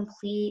a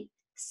complete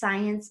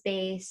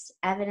science-based,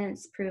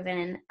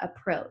 evidence-proven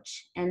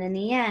approach. And in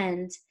the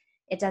end,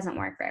 it doesn't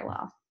work very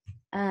well.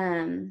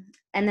 And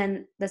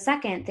then the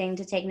second thing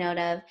to take note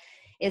of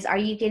is, are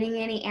you getting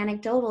any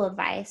anecdotal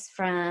advice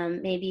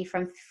from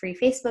free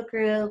Facebook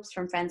groups,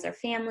 from friends or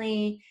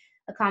family?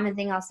 A common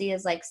thing I'll see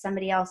is like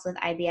somebody else with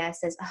IBS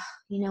says, oh,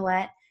 you know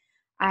what?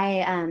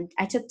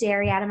 I took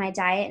dairy out of my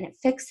diet and it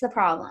fixed the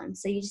problem.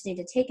 So you just need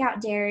to take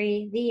out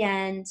dairy, the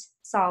end,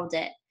 solved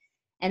it.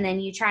 And then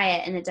you try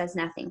it and it does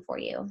nothing for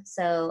you.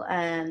 So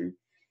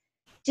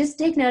just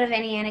take note of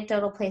any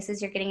anecdotal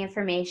places you're getting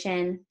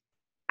information.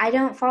 I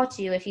don't fault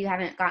you if you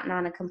haven't gotten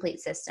on a complete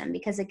system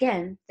because,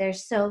 again,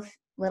 there's so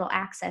little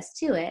access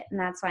to it, and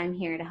that's why I'm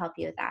here to help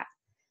you with that.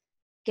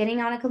 Getting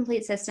on a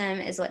complete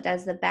system is what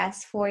does the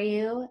best for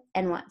you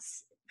and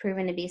what's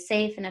proven to be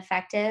safe and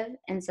effective,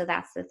 and so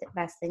that's the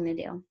best thing to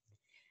do.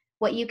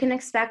 What you can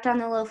expect on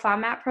the low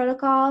FODMAP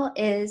protocol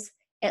is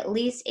at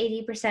least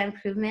 80%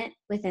 improvement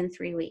within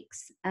 3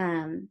 weeks.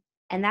 And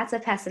that's a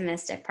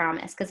pessimistic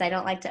promise because I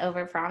don't like to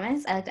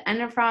overpromise. I like to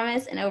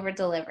underpromise and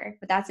overdeliver,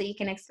 but that's what you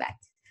can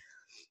expect.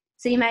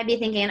 So you might be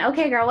thinking,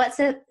 okay, girl, what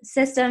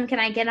system can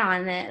I get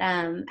on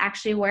that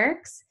actually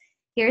works?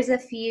 Here's a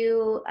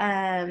few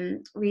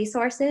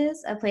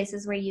resources of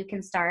places where you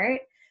can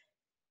start.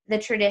 The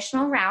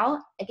traditional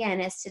route,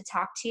 again, is to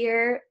talk to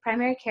your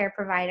primary care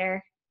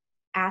provider,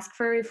 ask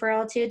for a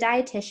referral to a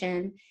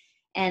dietitian,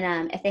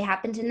 and if they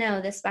happen to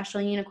know this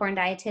special unicorn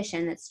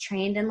dietitian that's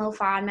trained in low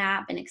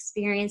FODMAP and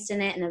experienced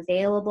in it and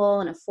available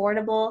and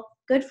affordable,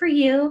 good for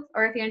you.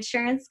 Or if your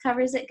insurance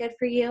covers it, good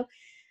for you.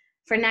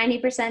 For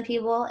 90%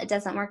 people, it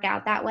doesn't work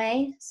out that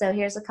way. So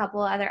here's a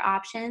couple other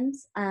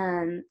options.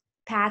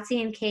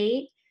 Patsy and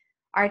Kate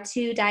are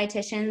 2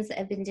 dietitians that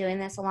have been doing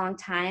this a long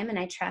time, and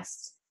I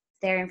trust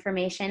their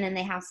information, and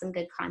they have some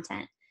good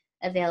content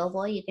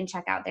available. You can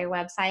check out their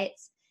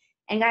websites.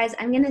 And guys,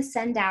 I'm going to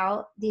send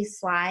out these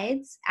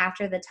slides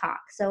after the talk.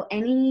 So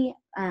any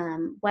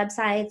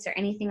websites or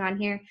anything on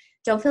here,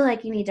 don't feel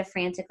like you need to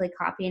frantically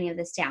copy any of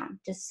this down.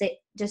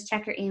 Just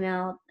check your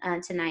email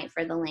tonight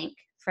for the link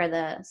for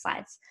the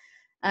slides.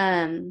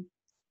 And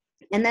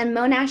then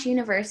Monash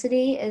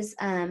University is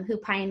who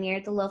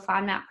pioneered the low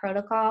FODMAP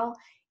protocol.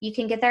 You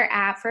can get their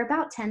app for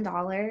about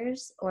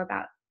 $10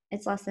 or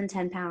it's less than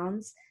 10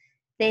 pounds.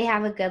 They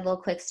have a good little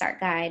quick start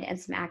guide and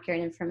some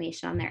accurate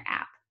information on their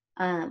app.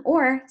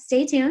 Or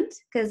stay tuned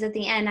because at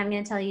the end, I'm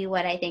going to tell you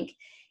what I think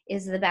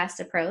is the best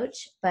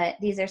approach, but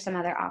these are some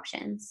other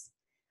options.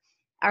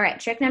 All right,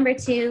 trick number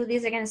 2,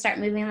 these are going to start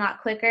moving a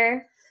lot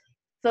quicker.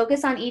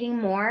 Focus on eating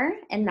more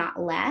and not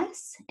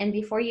less. And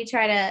before you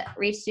try to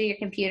reach through your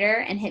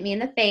computer and hit me in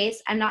the face,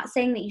 I'm not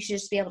saying that you should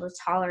just be able to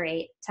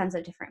tolerate tons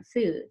of different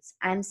foods.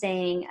 I'm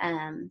saying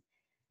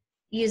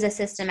use a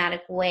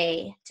systematic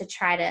way to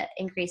try to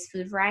increase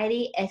food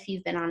variety if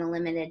you've been on a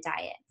limited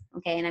diet.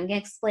 Okay, and I'm going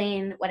to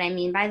explain what I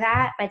mean by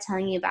that by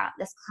telling you about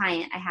this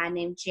client I had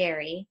named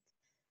Jerry.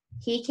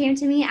 He came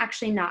to me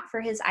actually not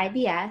for his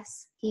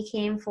IBS. He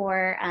came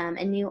for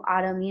a new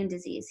autoimmune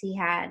disease. He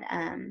had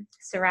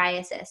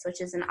psoriasis,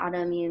 which is an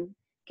autoimmune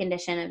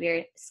condition of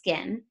your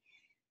skin.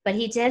 But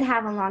he did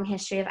have a long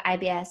history of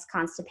IBS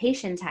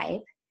constipation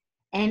type,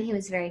 and he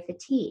was very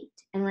fatigued.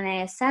 And when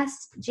I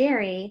assessed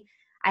Jerry,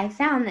 I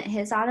found that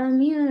his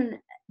autoimmune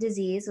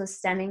disease was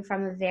stemming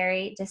from a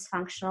very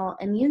dysfunctional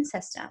immune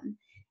system.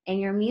 And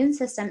your immune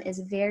system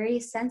is very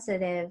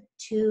sensitive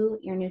to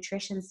your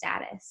nutrition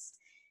status.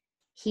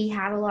 He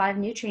had a lot of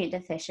nutrient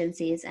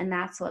deficiencies, and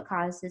that's what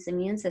caused his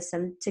immune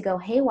system to go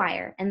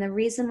haywire. And the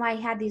reason why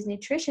he had these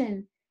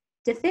nutrition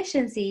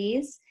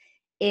deficiencies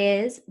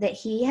is that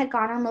he had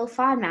gone on low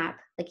FODMAP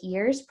like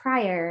years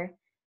prior,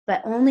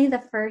 but only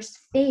the first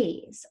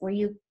phase where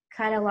you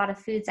cut a lot of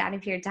foods out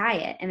of your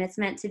diet. And it's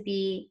meant to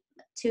be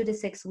 2 to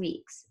 6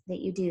 weeks that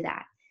you do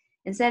that.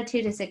 Instead of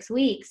 2 to 6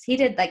 weeks, he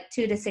did like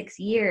 2 to 6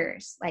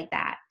 years like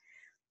that.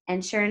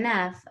 And sure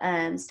enough,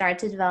 started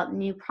to develop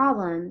new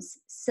problems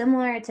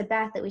similar to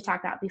Beth that we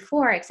talked about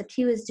before, except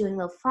he was doing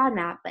low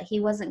FODMAP, but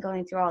he wasn't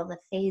going through all the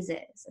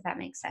phases, if that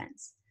makes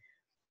sense.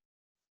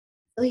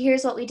 So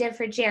here's what we did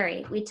for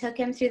Jerry. We took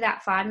him through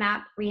that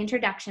FODMAP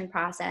reintroduction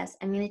process.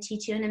 I'm going to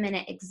teach you in a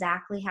minute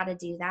exactly how to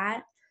do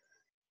that.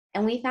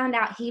 And we found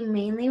out he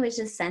mainly was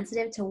just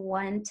sensitive to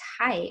one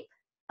type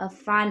of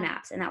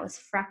FODMAPs, and that was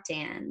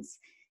fructans.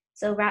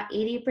 So about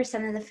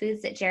 80% of the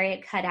foods that Jerry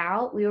had cut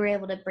out, we were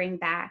able to bring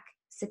back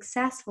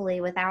successfully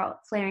without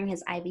flaring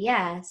his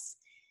IBS,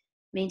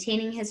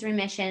 maintaining his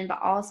remission,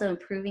 but also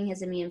improving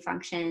his immune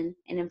function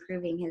and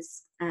improving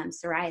his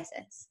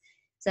psoriasis.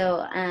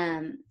 So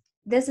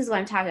this is what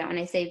I'm talking about when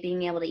I say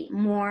being able to eat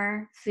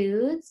more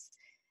foods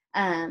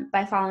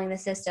by following the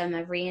system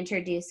of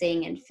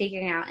reintroducing and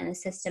figuring out in a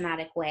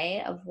systematic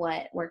way of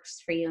what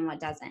works for you and what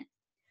doesn't.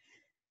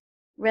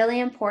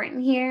 Really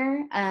important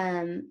here,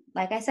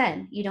 like I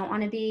said, you don't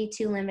want to be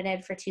too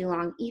limited for too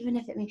long. Even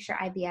if it makes your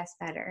IBS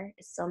better,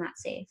 it's still not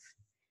safe.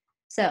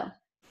 So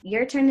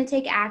your turn to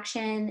take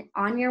action.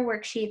 On your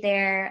worksheet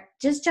there,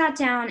 just jot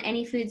down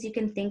any foods you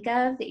can think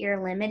of that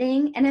you're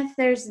limiting. And if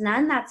there's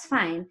none, that's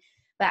fine.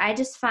 But I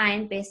just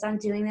find, based on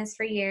doing this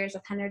for years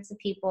with hundreds of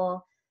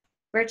people,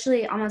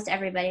 virtually almost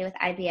everybody with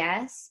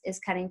IBS is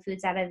cutting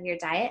foods out of your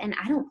diet. And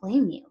I don't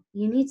blame you.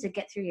 You need to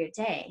get through your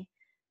day.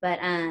 But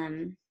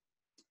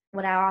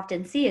what I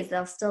often see is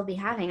they'll still be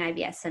having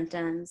IBS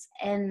symptoms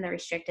in the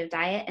restrictive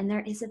diet. And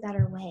there is a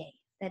better way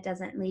that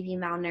doesn't leave you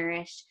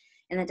malnourished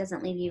and that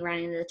doesn't leave you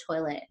running to the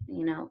toilet,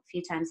 a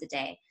few times a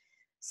day.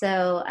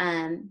 So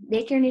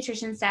make your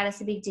nutrition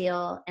status a big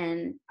deal,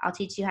 and I'll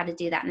teach you how to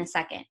do that in a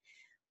second.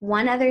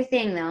 One other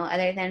thing, though,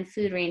 other than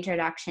food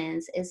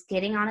reintroductions, is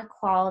getting on a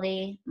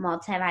quality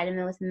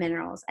multivitamin with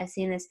minerals. I've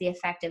seen this be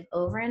effective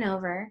over and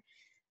over,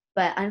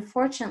 but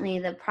unfortunately,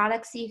 the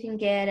products that you can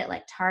get at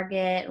like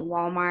Target,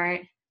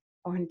 Walmart,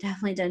 or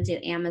definitely don't do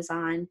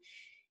Amazon,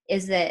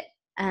 is that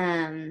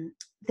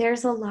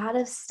there's a lot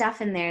of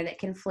stuff in there that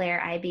can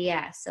flare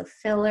IBS. So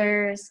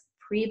fillers,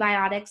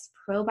 prebiotics,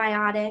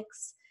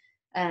 probiotics,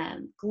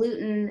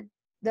 gluten,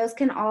 those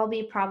can all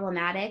be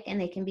problematic, and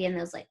they can be in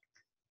those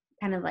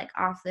kind of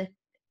off the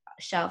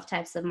shelf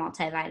types of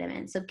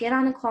multivitamins. So get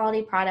on a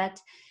quality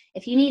product.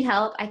 If you need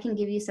help, I can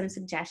give you some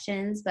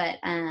suggestions, but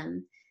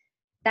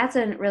that's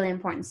a really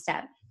important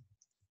step.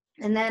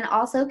 And then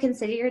also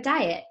consider your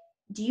diet.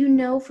 Do you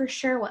know for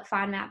sure what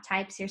FODMAP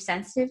types you're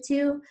sensitive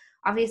to?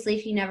 Obviously,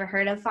 if you never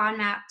heard of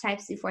FODMAP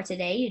types before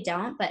today, you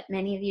don't, but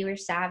many of you are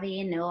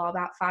savvy and know all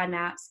about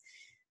FODMAPs.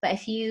 But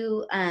if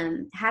you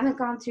haven't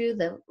gone through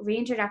the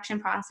reintroduction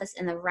process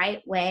in the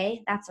right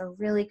way, that's a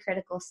really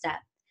critical step.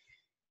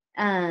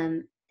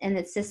 And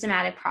it's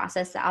systematic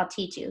process that I'll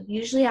teach you.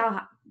 Usually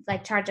I'll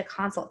charge a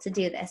consult to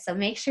do this. So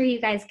make sure you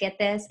guys get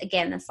this.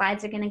 Again, the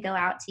slides are going to go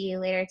out to you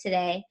later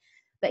today,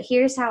 but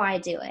here's how I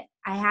do it.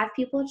 I have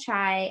people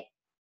try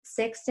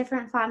 6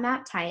 different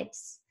FODMAP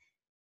types,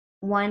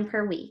 1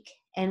 per week.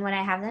 And what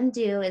I have them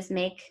do is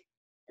make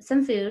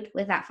some food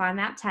with that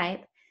FODMAP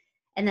type.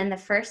 And then the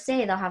first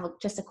day they'll have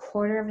just a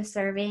quarter of a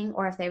serving,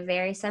 or if they're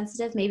very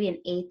sensitive, maybe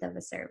an eighth of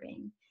a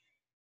serving.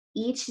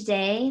 Each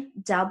day,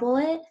 double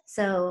it.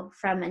 So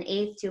from an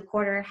eighth to a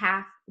quarter,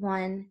 half,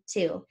 1,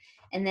 2.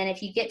 And then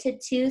if you get to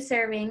 2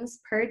 servings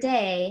per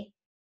day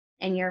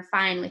and you're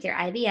fine with your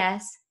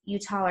IBS, you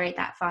tolerate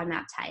that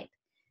FODMAP type.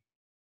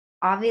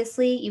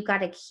 Obviously, you've got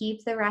to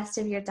keep the rest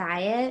of your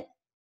diet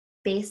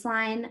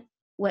baseline,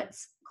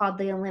 what's called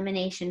the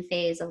elimination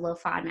phase of low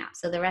FODMAP.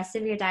 So the rest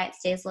of your diet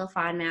stays low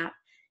FODMAP.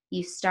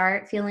 You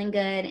start feeling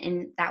good,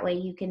 and that way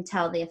you can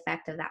tell the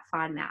effect of that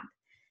FODMAP.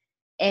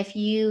 If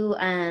you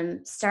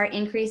start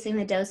increasing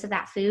the dose of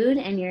that food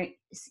and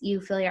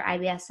you feel your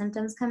IBS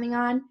symptoms coming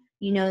on,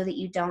 you know that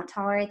you don't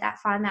tolerate that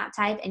FODMAP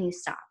type and you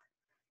stop.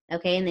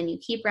 Okay, and then you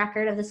keep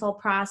record of this whole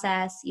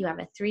process. You have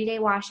a 3-day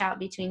washout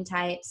between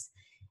types,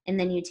 and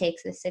then you take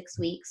the 6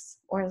 weeks,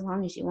 or as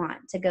long as you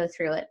want, to go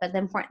through it. But the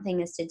important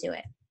thing is to do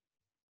it.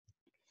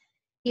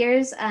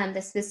 Here's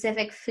the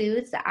specific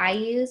foods that I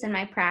use in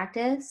my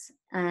practice,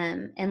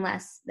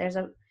 unless there's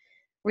a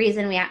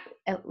reason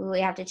we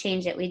have to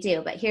change it, we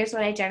do. But here's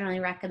what I generally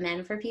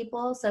recommend for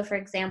people. So for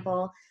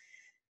example,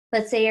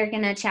 let's say you're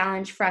going to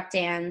challenge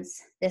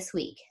fructans this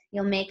week.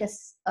 You'll make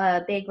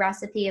a big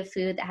recipe of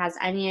food that has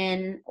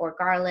onion or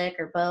garlic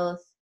or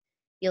both.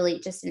 You'll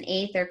eat just an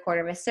eighth or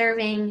quarter of a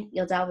serving.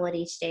 You'll double it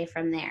each day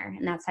from there.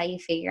 And that's how you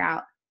figure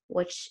out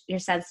which you're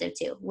sensitive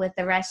to, with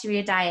the rest of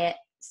your diet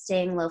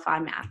staying low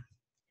FODMAP.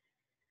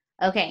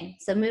 Okay,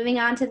 so moving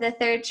on to the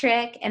third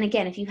trick. And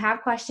again, if you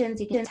have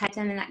questions, you can type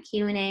them in that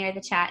Q&A or the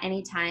chat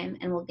anytime,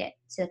 and we'll get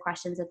to the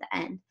questions at the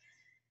end.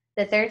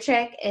 The third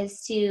trick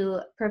is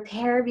to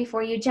prepare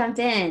before you jump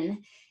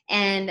in.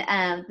 And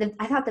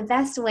I thought the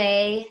best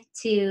way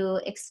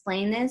to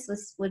explain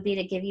this would be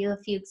to give you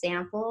a few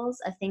examples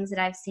of things that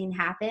I've seen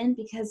happen,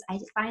 because I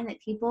find that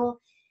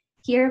people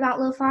hear about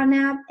low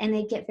FODMAP and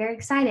they get very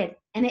excited.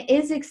 And it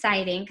is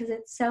exciting because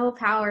it's so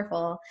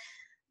powerful.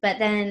 But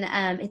then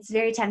it's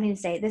very tempting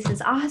to say, this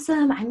is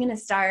awesome, I'm going to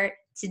start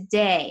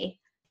today.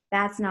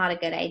 That's not a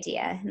good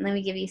idea. And let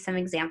me give you some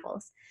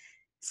examples.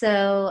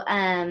 So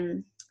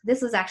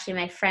this was actually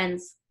my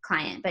friend's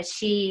client, but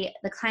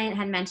the client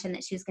had mentioned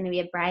that she was going to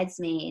be a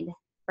bridesmaid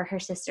for her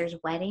sister's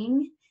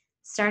wedding,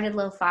 started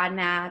low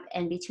FODMAP,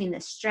 and between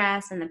the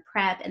stress and the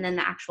prep and then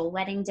the actual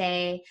wedding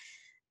day,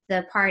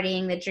 the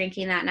partying, the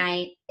drinking that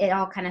night, it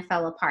all kind of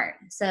fell apart.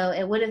 So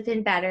it would have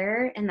been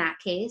better in that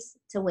case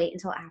to wait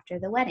until after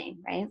the wedding,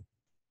 right?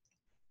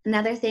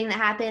 Another thing that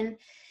happened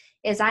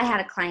is I had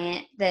a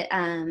client that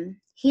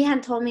he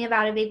hadn't told me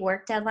about a big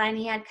work deadline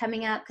he had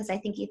coming up, because I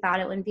think he thought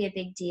it wouldn't be a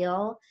big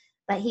deal,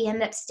 but he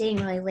ended up staying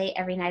really late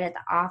every night at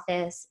the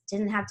office,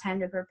 didn't have time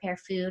to prepare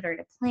food or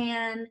to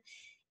plan,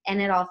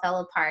 and it all fell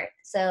apart.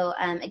 So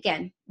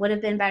again, would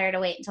have been better to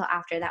wait until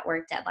after that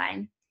work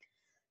deadline.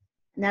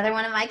 Another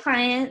one of my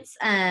clients,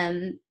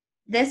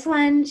 this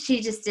one, she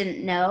just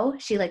didn't know.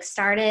 She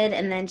started,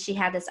 and then she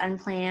had this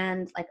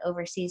unplanned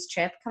overseas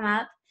trip come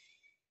up.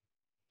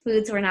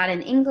 Foods were not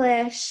in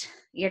English.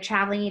 You're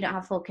traveling, you don't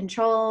have full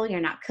control, you're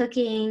not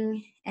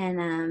cooking.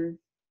 And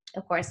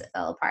of course it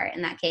fell apart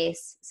in that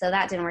case. So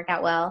that didn't work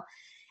out well.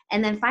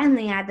 And then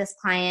finally I had this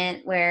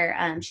client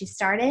where she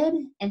started,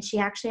 and she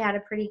actually had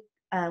a pretty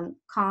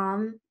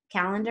calm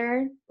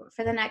calendar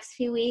for the next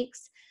few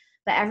weeks.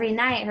 But every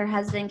night her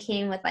husband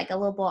came with a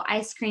little bowl of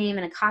ice cream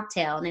and a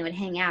cocktail, and they would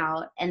hang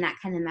out, and that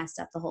kind of messed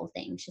up the whole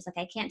thing. She's like,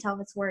 I can't tell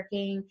if it's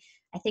working.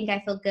 I think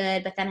I feel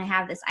good, but then I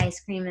have this ice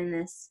cream and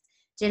this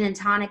gin and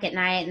tonic at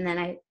night, and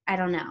then I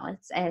don't know.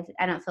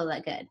 I don't feel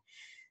that good.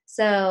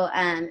 So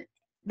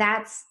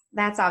that's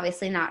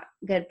obviously not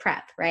good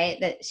prep,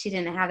 right? That she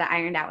didn't have that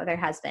ironed out with her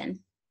husband.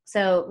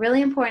 So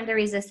really important to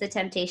resist the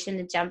temptation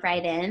to jump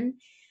right in.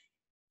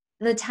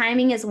 The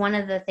timing is one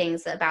of the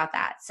things about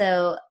that.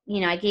 So,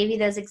 I gave you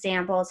those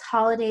examples.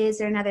 Holidays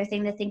are another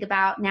thing to think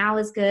about. Now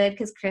is good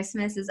because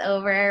Christmas is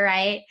over,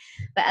 right?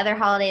 But other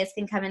holidays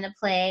can come into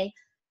play.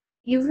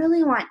 You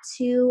really want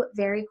 2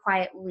 very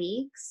quiet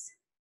weeks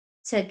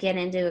to get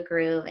into a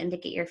groove and to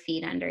get your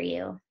feet under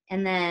you.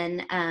 And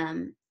then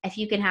if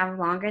you can have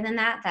longer than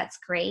that, that's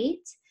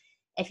great.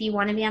 If you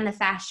want to be on the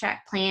fast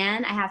track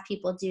plan, I have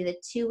people do the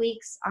 2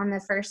 weeks on the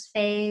first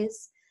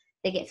phase.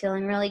 They get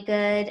feeling really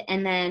good,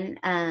 and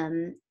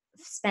then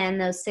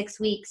spend those 6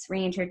 weeks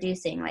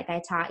reintroducing like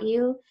I taught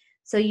you.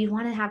 So you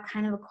want to have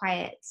kind of a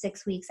quiet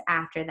 6 weeks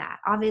after that.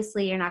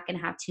 Obviously, you're not going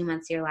to have 2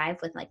 months of your life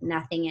with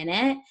nothing in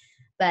it,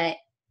 but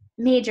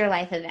major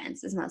life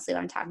events is mostly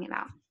what I'm talking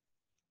about.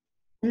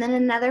 And then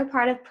another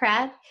part of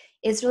prep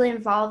is really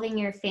involving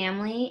your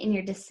family in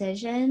your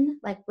decision,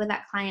 with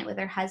that client with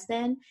her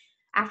husband.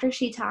 After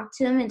she talked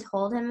to him and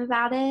told him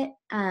about it,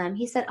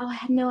 he said, I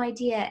had no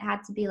idea it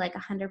had to be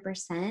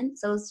 100%.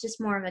 So it's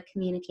just more of a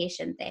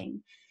communication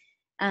thing.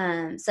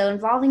 So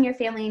involving your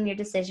family in your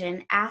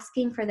decision,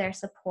 asking for their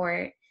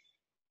support.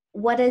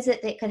 What is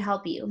it that could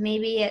help you?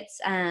 Maybe it's,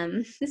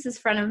 this is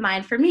front of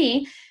mind for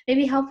me,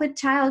 maybe help with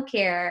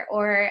childcare,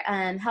 or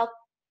help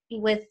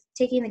with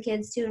taking the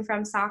kids to and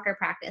from soccer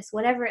practice,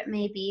 whatever it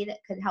may be that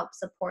could help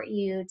support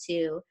you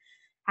to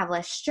have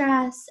less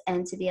stress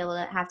and to be able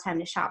to have time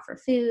to shop for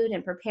food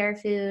and prepare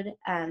food.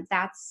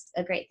 That's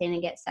a great thing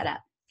to get set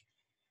up.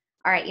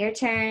 All right, your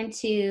turn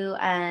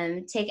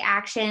to take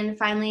action.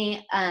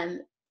 Finally,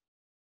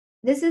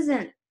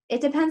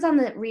 it depends on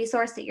the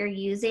resource that you're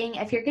using.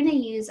 If you're going to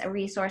use a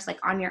resource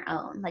on your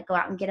own, go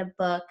out and get a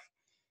book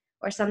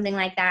or something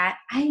like that,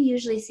 I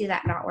usually see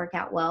that not work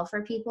out well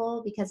for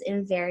people, because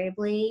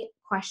invariably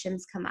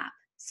questions come up.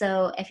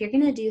 So if you're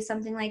going to do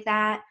something like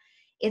that,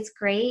 it's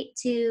great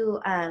to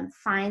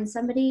find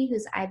somebody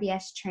who's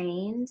IBS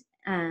trained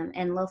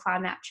and low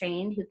FODMAP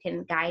trained, who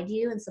can guide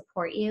you and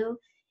support you.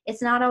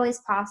 It's not always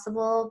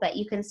possible, but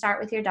you can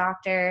start with your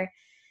doctor.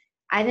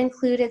 I've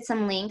included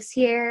some links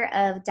here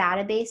of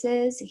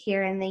databases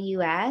here in the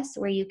US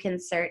where you can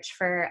search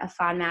for a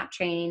FODMAP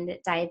trained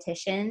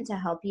dietitian to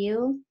help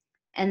you.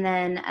 And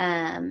then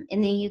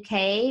in the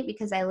UK,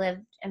 because I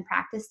lived and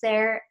practiced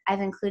there, I've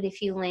included a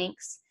few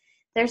links.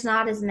 There's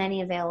not as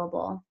many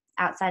available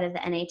outside of the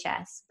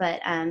NHS,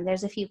 but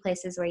there's a few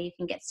places where you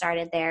can get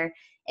started there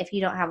if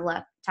you don't have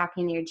luck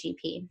talking to your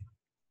GP.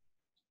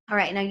 All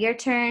right, now your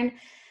turn.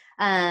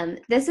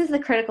 This is the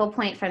critical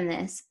point from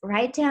this.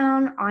 Write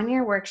down on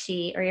your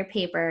worksheet or your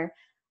paper,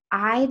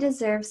 I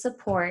deserve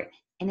support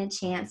and a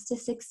chance to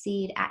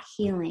succeed at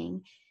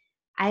healing.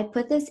 I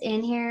put this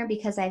in here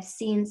because I've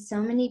seen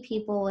so many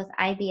people with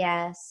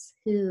IBS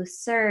who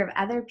serve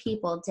other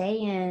people day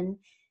in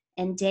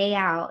and day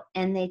out,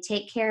 and they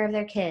take care of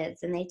their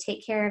kids and they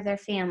take care of their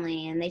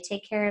family and they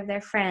take care of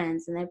their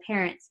friends and their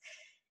parents.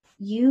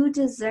 You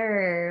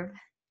deserve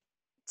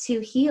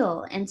to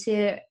heal and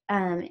to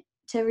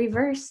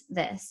reverse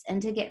this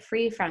and to get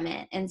free from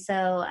it. And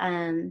so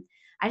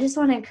I just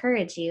want to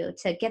encourage you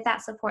to get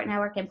that support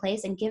network in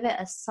place and give it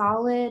a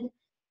solid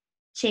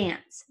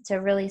chance to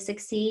really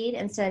succeed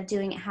instead of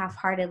doing it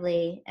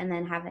half-heartedly and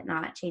then have it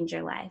not change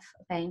your life.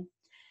 Okay.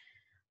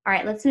 All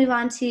right, let's move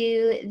on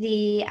to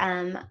the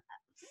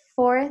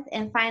fourth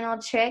and final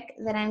trick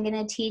that I'm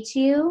going to teach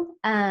you.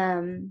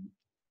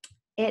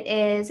 It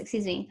is, I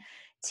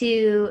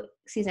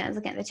was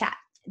looking at the chat.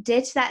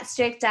 Ditch that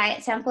strict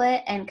diet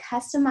template and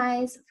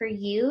customize for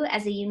you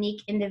as a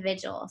unique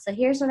individual. So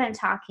here's what I'm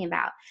talking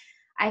about.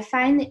 I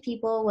find that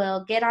people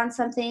will get on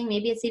something,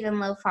 maybe it's even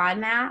low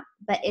FODMAP,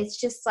 but it's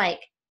just like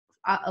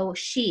a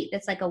sheet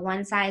that's like a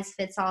one size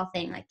fits all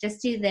thing. Like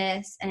just do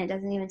this, and it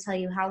doesn't even tell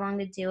you how long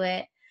to do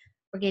it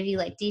or give you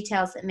like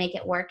details that make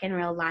it work in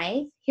real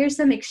life. Here's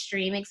some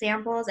extreme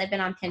examples. I've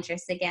been on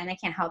Pinterest again. I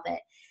can't help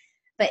it.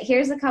 But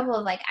here's a couple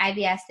of like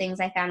IBS things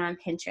I found on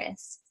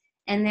Pinterest.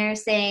 And they're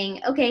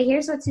saying, okay,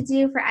 here's what to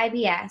do for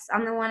IBS.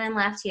 On the one on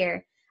left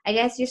here, I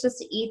guess you're supposed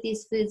to eat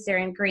these foods that are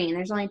in green.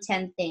 There's only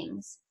 10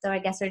 things. So I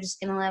guess we're just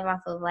going to live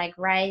off of like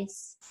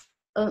rice,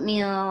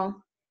 oatmeal,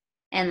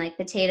 and like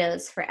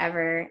potatoes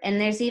forever.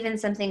 And there's even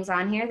some things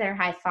on here that are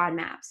high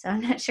FODMAP. So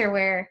I'm not sure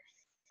where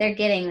they're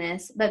getting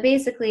this. But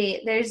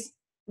basically, there's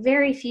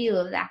very few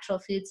of the actual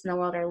foods in the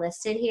world are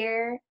listed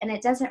here. And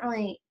it doesn't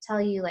really tell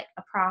you like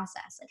a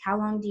process. Like how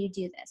long do you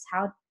do this?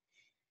 How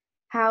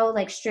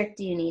like strict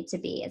do you need to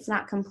be? It's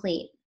not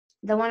complete.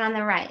 The one on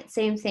the right,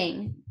 same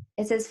thing.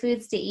 It says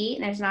foods to eat,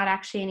 and there's not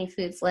actually any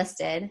foods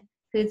listed.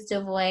 Foods to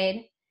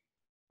avoid,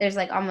 there's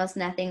like almost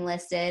nothing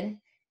listed.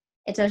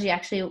 It tells you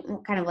actually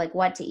kind of like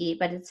what to eat,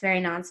 but it's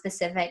very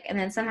non-specific. And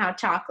then somehow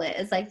chocolate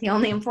is like the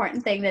only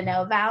important thing to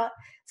know about.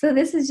 So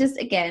this is just,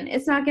 again,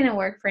 it's not going to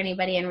work for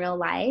anybody in real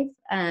life.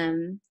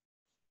 You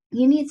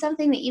need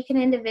something that you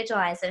can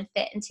individualize and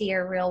fit into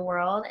your real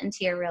world,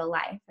 into your real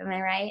life. Am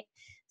I right?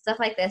 Stuff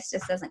like this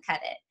just doesn't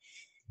cut it.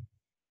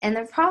 And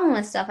the problem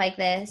with stuff like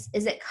this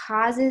is it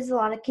causes a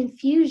lot of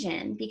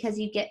confusion because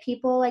you get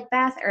people like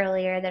Beth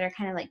earlier that are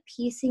kind of like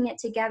piecing it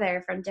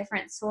together from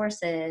different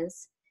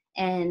sources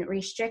and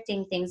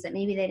restricting things that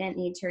maybe they didn't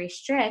need to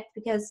restrict,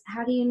 because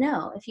how do you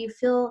know? If you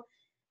feel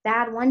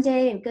bad one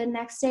day and good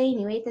next day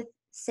and you ate the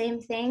same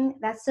thing,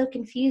 that's so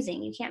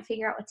confusing. You can't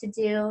figure out what to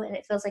do, and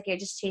it feels like you're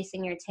just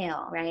chasing your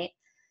tail, right?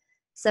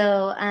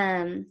 So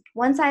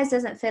one size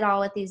doesn't fit all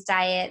with these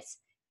diets.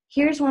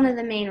 Here's one of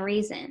the main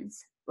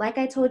reasons. Like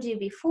I told you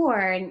before,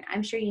 and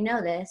I'm sure you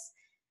know this,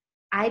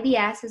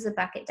 IBS is a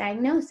bucket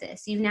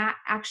diagnosis.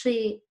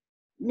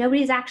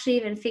 Nobody's actually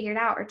even figured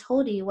out or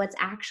told you what's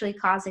actually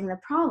causing the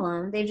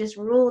problem. They've just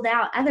ruled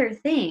out other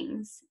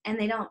things, and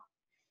they don't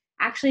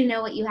actually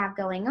know what you have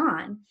going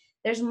on.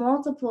 There's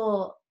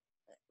multiple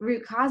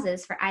root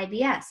causes for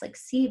IBS, like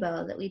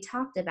SIBO that we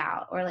talked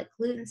about, or like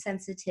gluten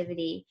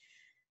sensitivity,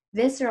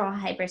 visceral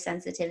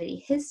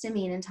hypersensitivity,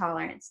 histamine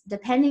intolerance.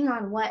 Depending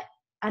on what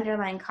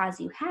underlying cause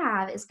you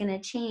have is going to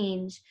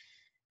change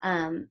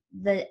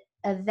the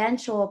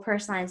eventual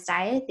personalized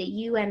diet that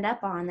you end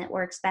up on that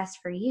works best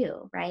for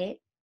you, right?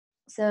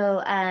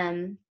 So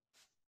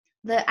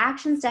the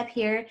action step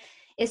here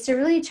is to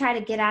really try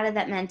to get out of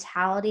that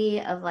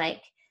mentality of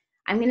like,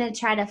 I'm going to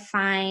try to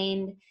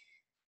find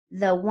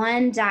the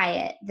one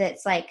diet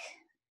that's like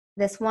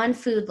this one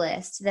food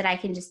list that I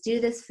can just do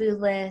this food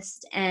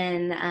list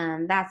and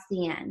that's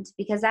the end.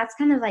 Because that's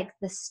kind of like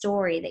the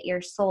story that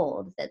you're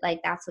sold, that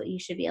like that's what you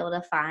should be able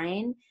to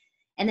find.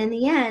 And in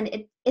the end,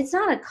 it's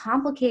not a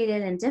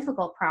complicated and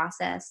difficult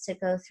process to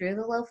go through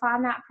the low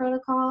FODMAP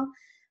protocol,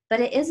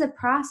 but it is a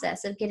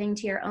process of getting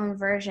to your own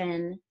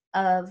version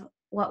of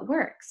what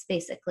works,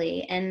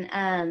 basically.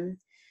 And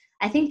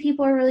I think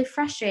people are really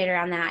frustrated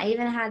around that. I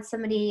even had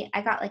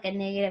I got like a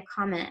negative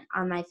comment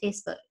on my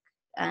Facebook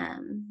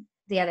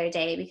the other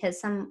day because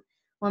some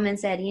woman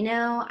said,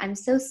 I'm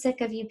so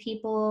sick of you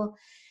people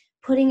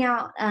putting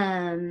out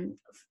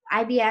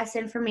IBS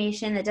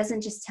information that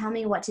doesn't just tell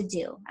me what to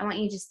do. I want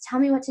you to just tell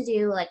me what to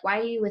do. Like, why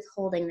are you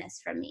withholding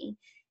this from me?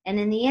 And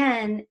in the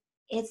end,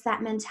 it's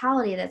that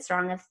mentality that's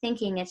wrong of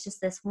thinking it's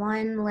just this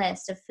one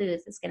list of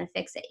foods that's going to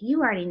fix it.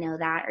 You already know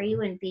that, or you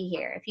wouldn't be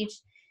here.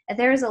 If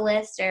there was a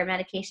list or a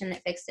medication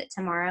that fixed it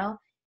tomorrow,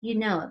 you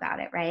know about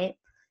it, right?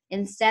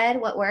 Instead,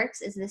 what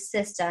works is this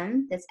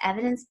system that's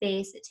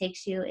evidence-based. It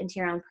takes you into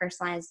your own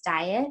personalized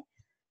diet.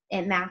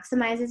 It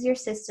maximizes your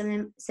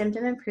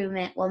symptom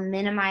improvement while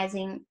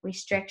minimizing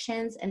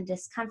restrictions and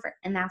discomfort.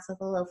 And that's what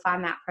the low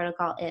FODMAP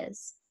protocol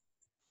is.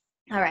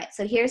 All right,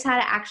 so here's how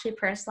to actually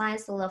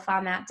personalize the low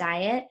FODMAP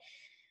diet.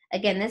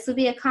 Again, this will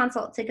be a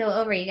consult to go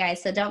over, you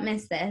guys, so don't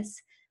miss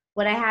this.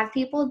 What I have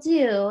people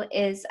do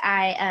is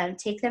I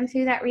take them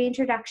through that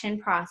reintroduction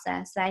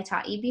process that I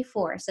taught you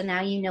before. So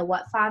now you know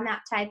what FODMAP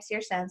types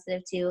you're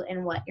sensitive to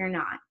and what you're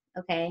not,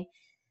 okay?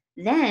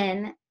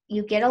 Then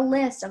you get a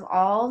list of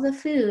all the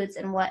foods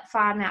and what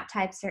FODMAP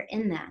types are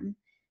in them.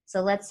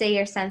 So let's say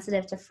you're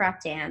sensitive to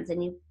fructans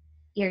and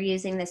you're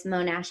using this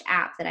Monash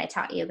app that I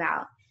taught you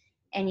about,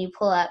 and you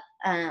pull up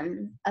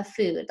a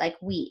food like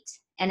wheat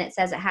and it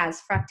says it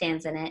has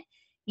fructans in it.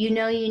 You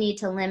know you need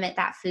to limit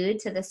that food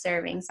to the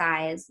serving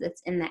size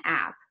that's in the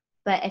app.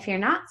 But if you're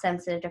not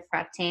sensitive to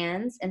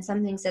fructans and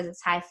something says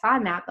it's high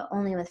FODMAP but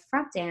only with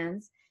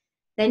fructans,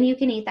 then you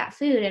can eat that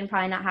food and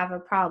probably not have a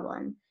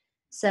problem.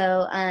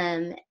 So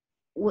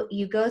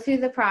you go through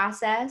the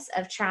process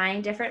of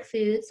trying different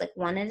foods, like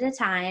one at a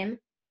time,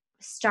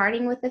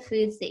 starting with the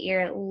foods that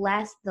you're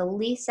the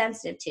least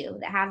sensitive to,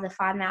 that have the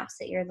FODMAPs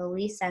that you're the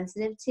least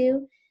sensitive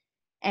to.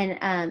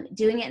 And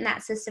doing it in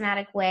that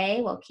systematic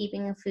way while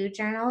keeping a food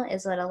journal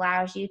is what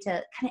allows you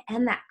to kind of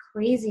end that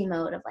crazy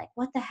mode of like,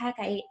 what the heck,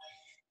 I ate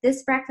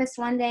this breakfast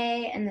one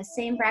day and the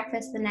same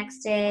breakfast the next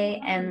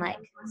day, and like,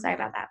 sorry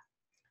about that.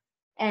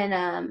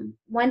 And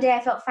one day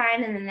I felt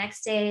fine, and the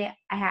next day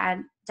I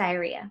had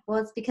diarrhea. Well,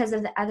 it's because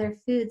of the other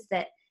foods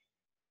that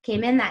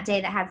came in that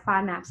day that had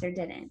FODMAPs or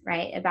didn't,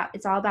 right?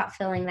 It's all about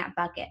filling that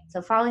bucket.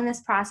 So following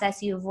this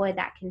process, you avoid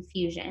that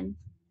confusion.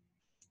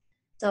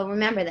 So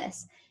remember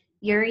this,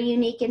 you're a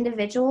unique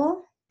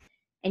individual,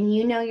 and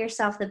you know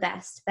yourself the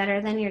best,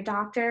 better than your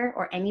doctor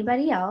or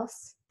anybody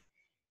else.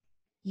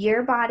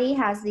 Your body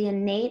has the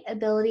innate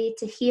ability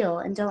to heal,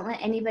 and don't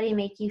let anybody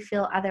make you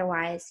feel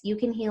otherwise. You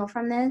can heal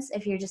from this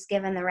if you're just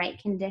given the right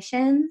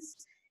conditions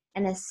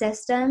and a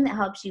system that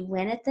helps you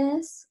win at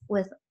this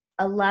with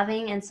a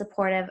loving and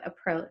supportive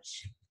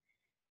approach.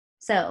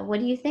 So what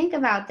do you think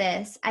about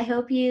this? I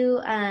hope you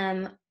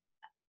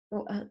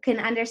can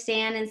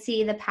understand and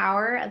see the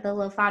power of the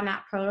low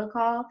FODMAP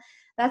protocol.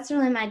 That's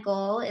really my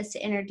goal, is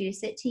to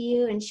introduce it to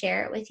you and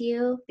share it with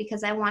you,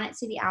 because I want it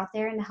to be out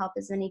there and to help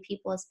as many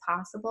people as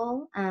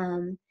possible.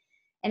 And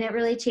it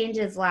really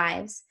changes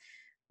lives.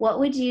 What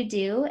would you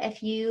do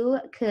if you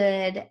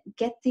could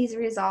get these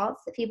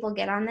results that people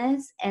get on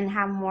this and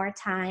have more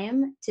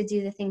time to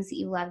do the things that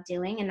you love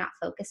doing and not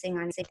focusing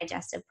on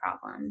digestive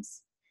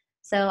problems?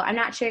 So I'm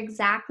not sure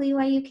exactly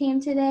why you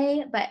came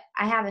today, but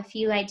I have a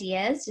few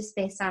ideas just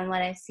based on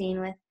what I've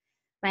seen with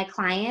my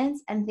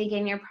clients. I'm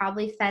thinking you're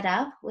probably fed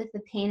up with the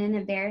pain and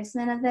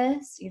embarrassment of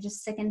this. You're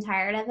just sick and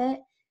tired of it.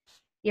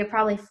 You're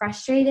probably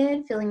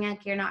frustrated, feeling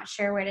like you're not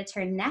sure where to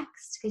turn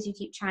next because you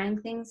keep trying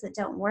things that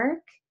don't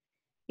work.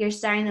 You're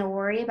starting to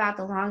worry about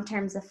the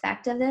long-term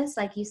effect of this,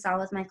 like you saw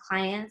with my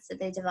clients, that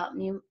they develop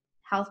new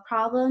health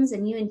problems,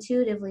 and you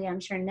intuitively, I'm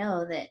sure,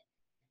 know that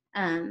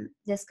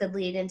this could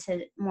lead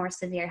into more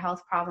severe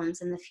health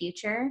problems in the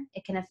future.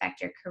 It can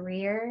affect your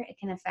career. It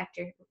can affect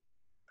your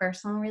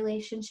personal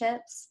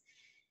relationships.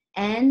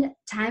 And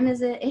time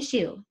is an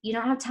issue. You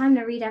don't have time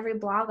to read every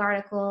blog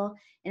article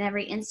and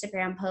every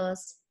Instagram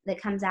post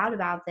that comes out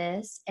about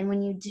this. And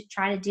when you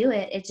try to do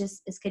it, it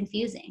just is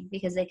confusing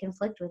because they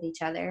conflict with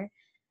each other.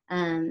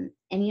 And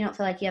you don't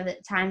feel like you have the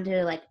time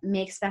to like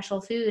make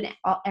special food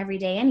every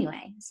day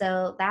anyway.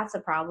 So that's a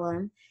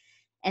problem.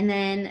 And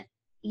then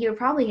you're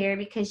probably here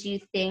because you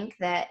think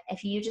that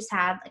if you just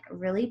had like a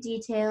really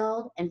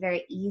detailed and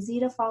very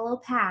easy to follow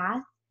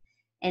path,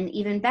 and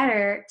even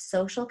better,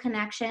 social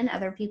connection,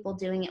 other people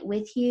doing it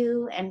with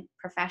you, and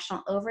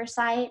professional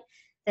oversight,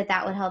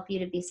 that would help you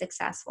to be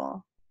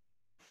successful.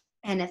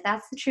 And if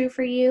that's true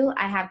for you,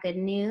 I have good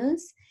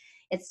news.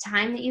 It's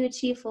time that you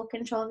achieve full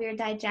control of your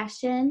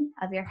digestion,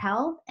 of your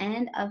health,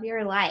 and of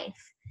your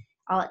life.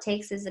 All it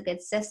takes is a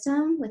good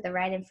system with the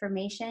right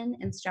information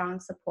and strong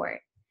support.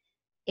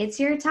 It's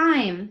your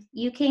time.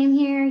 You came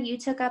here, you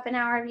took up an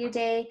hour of your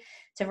day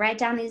to write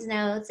down these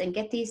notes and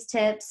get these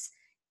tips.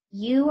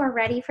 You are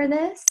ready for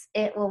this.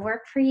 It will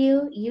work for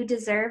you. You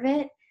deserve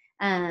it.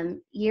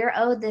 You're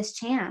owed this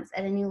chance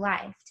at a new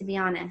life, to be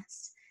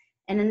honest.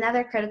 And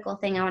another critical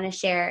thing I want to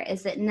share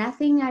is that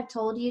nothing I've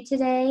told you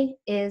today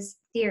is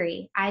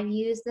theory. I've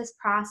used this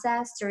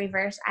process to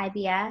reverse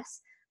IBS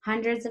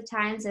hundreds of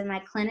times in my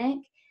clinic,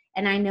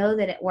 and I know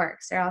that it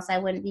works, or else I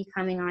wouldn't be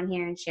coming on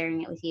here and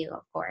sharing it with you,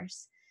 of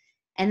course.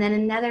 And then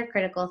another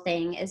critical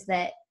thing is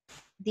that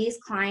these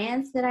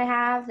clients that I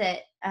have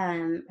that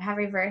have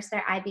reversed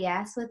their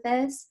IBS with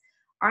this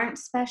aren't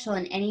special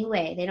in any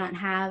way. They don't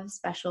have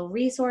special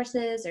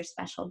resources or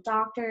special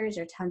doctors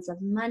or tons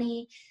of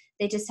money.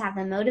 They just have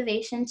the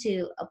motivation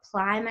to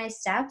apply my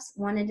steps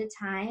one at a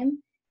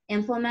time,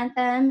 implement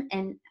them,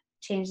 and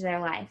change their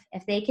life.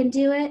 If they can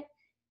do it,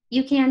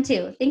 you can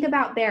too. Think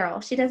about Beryl.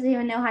 She doesn't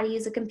even know how to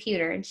use a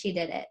computer, and she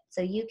did it.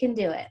 So you can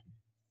do it.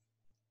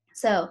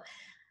 So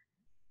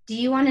do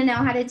you want to know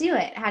how to do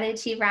it? How to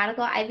achieve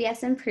radical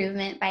IBS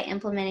improvement by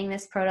implementing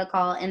this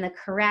protocol in the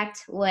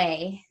correct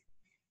way?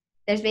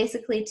 There's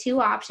basically two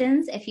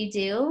options if you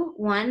do.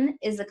 One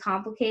is the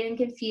complicated and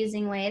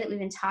confusing way that we've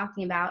been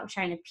talking about,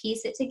 trying to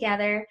piece it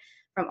together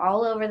from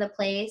all over the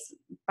place,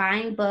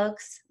 buying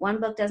books. One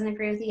book doesn't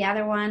agree with the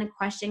other one. A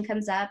question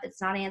comes up. It's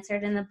not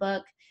answered in the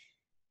book.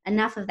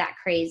 Enough of that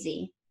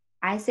crazy.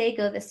 I say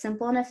go the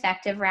simple and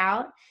effective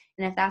route.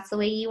 And if that's the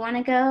way you want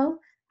to go,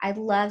 I'd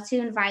love to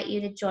invite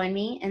you to join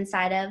me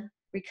inside of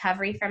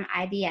Recovery from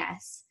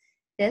IBS.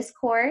 This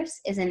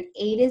course is an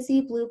A to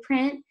Z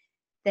blueprint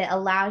that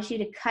allows you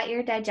to cut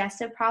your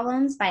digestive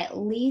problems by at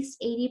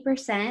least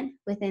 80%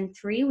 within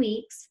 3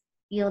 weeks,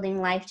 yielding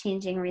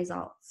life-changing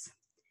results.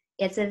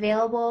 It's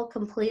available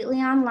completely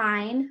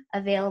online,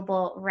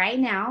 available right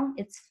now.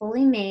 It's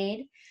fully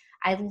made.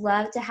 I'd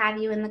love to have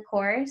you in the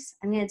course.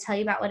 I'm going to tell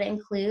you about what it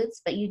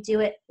includes, but you do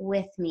it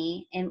with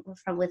me and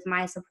with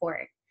my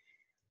support.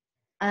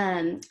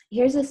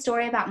 Here's a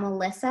story about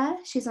Melissa.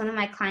 She's one of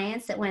my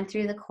clients that went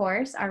through the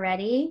course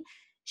already.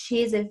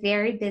 She is a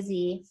very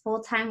busy,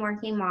 full-time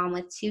working mom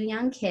with 2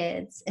 young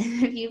kids.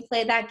 And if you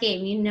play that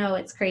game, you know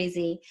it's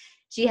crazy.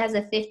 She has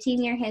a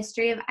 15-year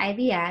history of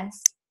IBS.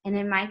 And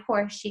in my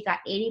course, she got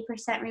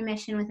 80%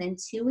 remission within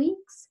 2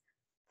 weeks,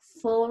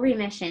 full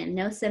remission,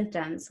 no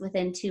symptoms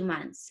within 2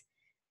 months.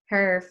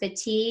 Her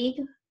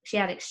fatigue, she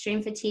had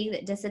extreme fatigue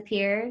that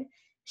disappeared.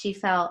 She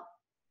felt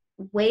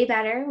way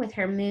better with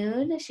her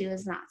mood. She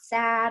was not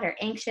sad or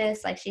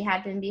anxious like she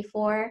had been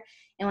before.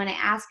 And when I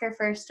asked her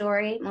for a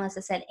story,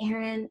 Melissa said,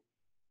 Erin,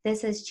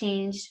 this has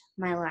changed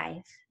my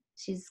life.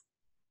 She's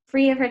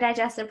free of her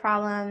digestive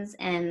problems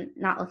and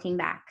not looking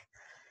back.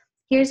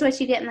 Here's what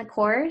you get in the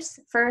course.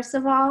 First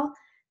of all,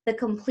 the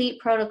complete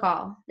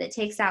protocol that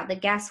takes out the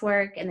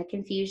guesswork and the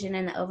confusion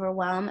and the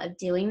overwhelm of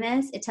doing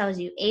this. It tells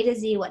you A to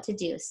Z what to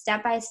do,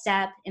 step by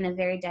step, in a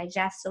very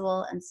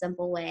digestible and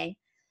simple way.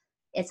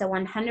 It's a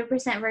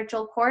 100%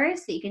 virtual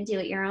course that you can do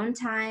at your own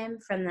time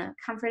from the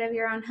comfort of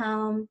your own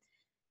home.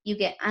 You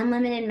get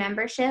unlimited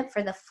membership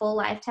for the full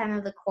lifetime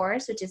of the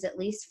course, which is at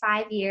least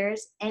 5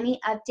 years. Any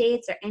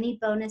updates or any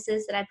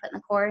bonuses that I put in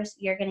the course,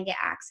 you're going to get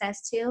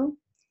access to.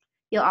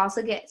 You'll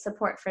also get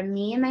support from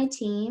me and my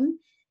team,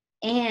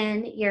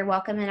 and you're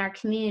welcome in our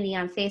community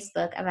on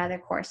Facebook of other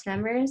course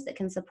members that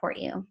can support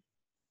you.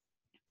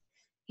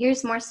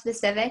 Here's more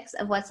specifics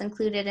of what's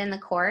included in the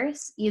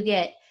course. You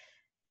get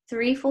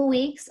 3 full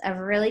weeks of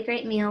really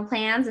great meal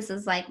plans. This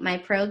is like my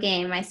pro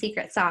game, my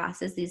secret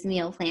sauce is these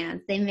meal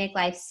plans. They make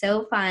life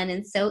so fun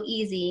and so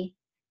easy,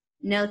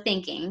 no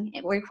thinking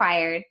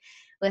required,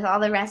 with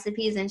all the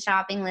recipes and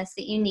shopping lists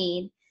that you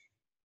need.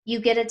 You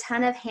get a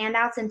ton of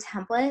handouts and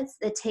templates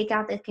that take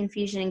out the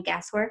confusion and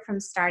guesswork from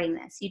starting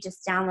this. You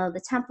just download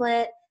the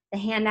template, the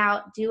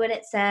handout, do what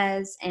it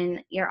says,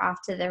 and you're off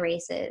to the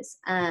races.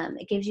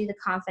 It gives you the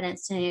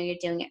confidence to know you're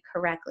doing it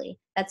correctly.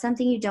 That's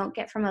something you don't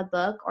get from a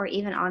book or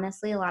even,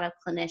 honestly, a lot of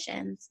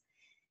clinicians.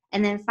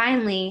 And then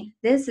finally,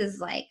 this is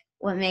like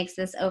what makes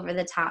this over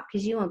the top,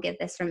 because you won't get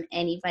this from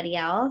anybody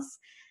else.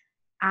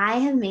 I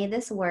have made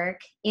this work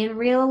in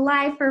real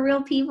life for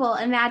real people.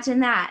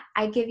 Imagine that.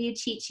 I give you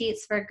cheat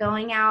sheets for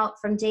going out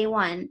from day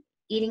one,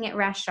 eating at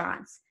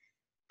restaurants,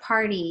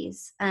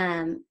 parties,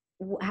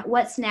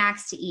 what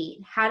snacks to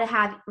eat, how to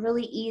have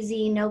really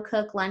easy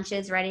no-cook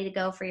lunches ready to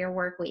go for your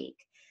work week,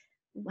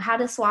 how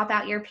to swap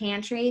out your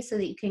pantry so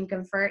that you can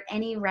convert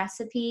any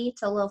recipe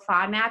to a little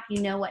FODMAP.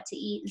 You know what to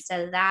eat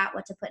instead of that,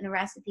 what to put in a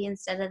recipe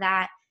instead of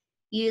that.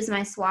 Use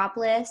my swap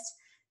list.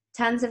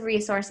 Tons of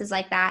resources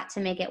like that to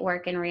make it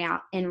work in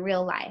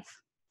real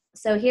life.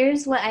 So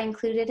here's what I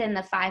included in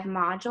the 5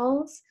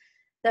 modules.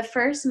 The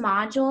first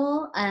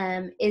module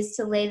is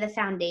to lay the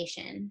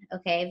foundation,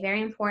 okay?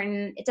 Very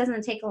important. It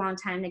doesn't take a long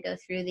time to go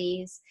through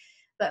these,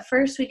 but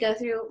first we go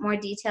through more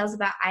details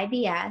about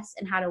IBS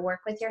and how to work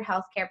with your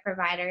healthcare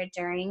provider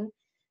during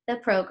the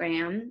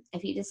program,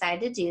 if you decide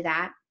to do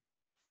that.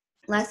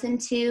 Lesson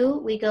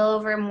 2, we go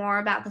over more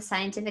about the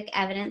scientific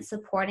evidence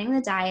supporting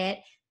the diet,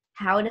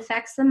 how it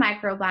affects the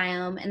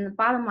microbiome. And the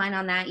bottom line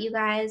on that, you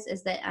guys,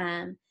 is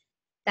that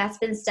that's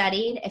been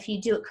studied. If you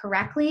do it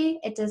correctly,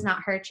 it does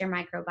not hurt your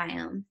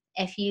microbiome.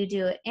 If you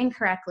do it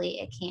incorrectly,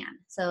 it can.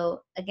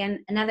 So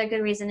again, another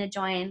good reason to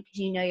join, because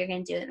you know you're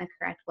going to do it in the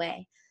correct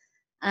way.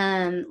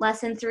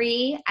 Lesson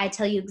 3, I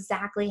tell you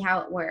exactly how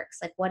it works,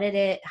 like what it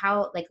is,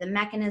 how, like the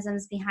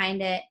mechanisms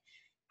behind it,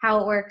 how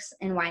it works,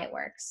 and why it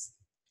works.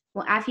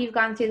 Well, after you've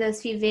gone through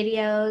those few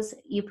videos,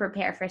 you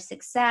prepare for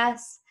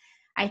success.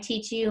 I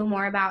teach you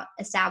more about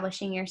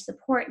establishing your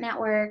support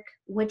network,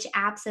 which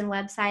apps and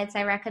websites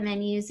I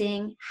recommend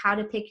using, how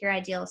to pick your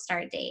ideal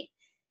start date.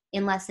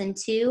 In lesson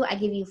 2, I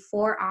give you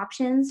 4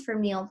 options for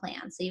meal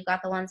plans. So you've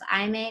got the ones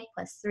I make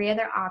plus 3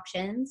 other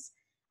options.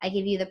 I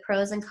give you the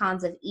pros and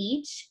cons of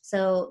each.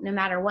 So no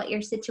matter what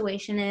your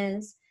situation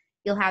is,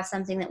 you'll have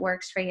something that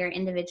works for your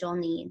individual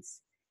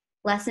needs.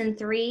 Lesson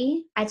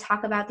 3, I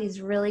talk about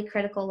these really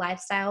critical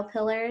lifestyle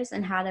pillars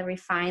and how to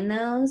refine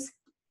those.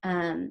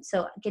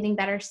 So getting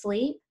better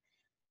sleep,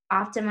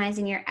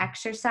 optimizing your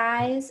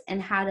exercise,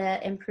 and how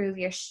to improve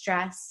your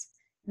stress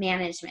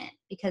management,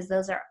 because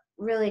those are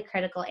really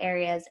critical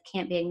areas that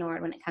can't be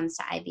ignored when it comes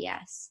to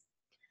IBS.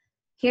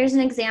 Here's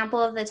an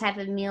example of the type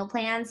of meal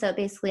plan. So it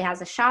basically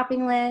has a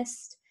shopping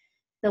list,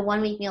 the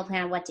 1-week meal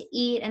plan, what to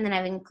eat, and then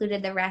I've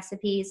included the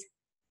recipes.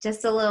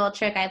 Just a little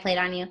trick I played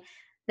on you.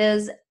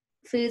 Those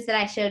foods that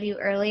I showed you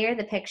earlier,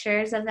 the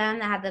pictures of them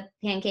that have the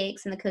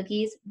pancakes and the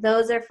cookies,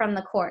 those are from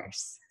the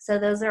course. So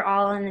those are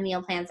all in the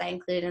meal plans I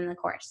include in the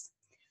course.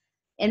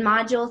 In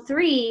module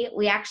 3,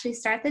 we actually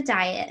start the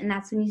diet, and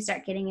that's when you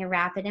start getting your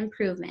rapid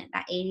improvement,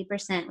 that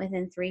 80%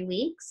 within 3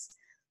 weeks.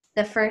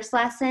 The first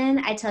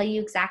lesson, I tell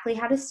you exactly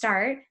how to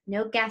start,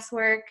 no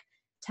guesswork,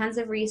 tons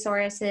of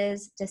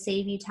resources to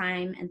save you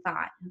time and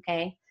thought,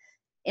 okay?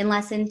 In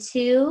lesson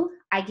 2,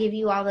 I give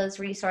you all those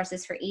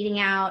resources for eating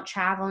out,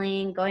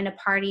 traveling, going to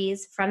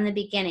parties from the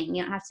beginning.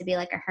 You don't have to be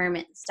like a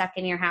hermit stuck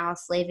in your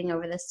house, slaving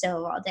over the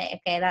stove all day,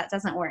 okay? That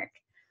doesn't work.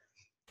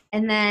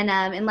 And then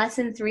in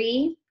lesson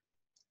 3,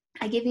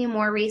 I give you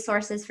more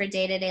resources for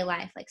day-to-day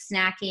life, like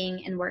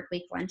snacking and work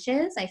week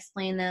lunches. I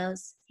explain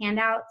those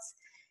handouts.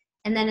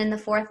 And then in the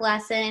 4th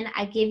lesson,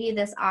 I give you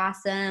this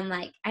awesome,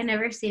 like, I've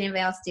never seen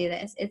anybody else do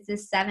this. It's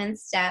this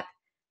 7-step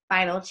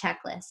final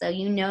checklist. So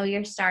you know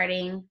you're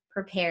starting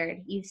prepared.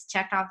 You've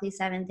checked off these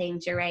 7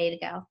 things. You're ready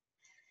to go.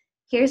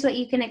 Here's what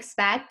you can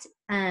expect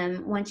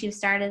once you've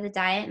started the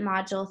diet in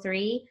Module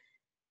 3.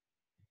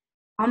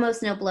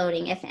 Almost no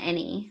bloating, if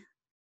any.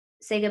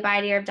 Say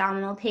goodbye to your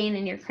abdominal pain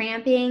and your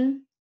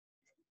cramping.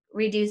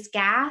 Reduce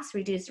gas,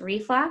 reduce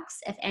reflux,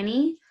 if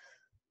any.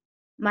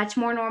 Much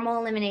more normal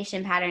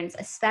elimination patterns,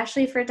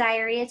 especially for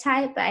diarrhea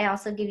type, but I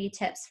also give you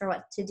tips for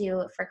what to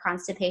do for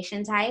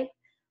constipation type.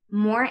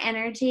 More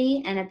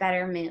energy and a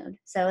better mood.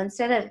 So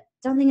instead of,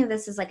 don't think of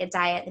this as like a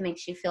diet that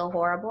makes you feel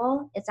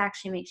horrible. It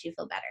actually makes you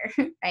feel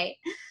better, right?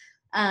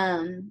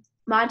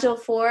 Module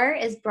 4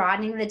 is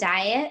broadening the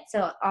diet.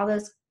 So all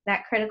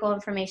that critical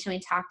information we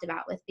talked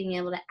about with being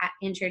able to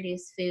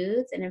introduce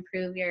foods and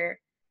improve your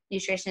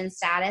nutrition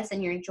status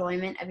and your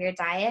enjoyment of your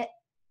diet.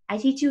 I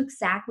teach you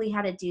exactly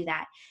how to do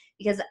that,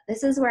 because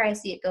this is where I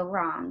see it go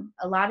wrong.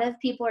 A lot of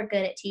people are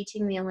good at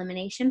teaching the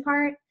elimination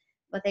part,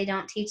 but they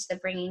don't teach the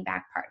bringing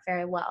back part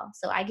very well.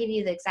 So I give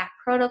you the exact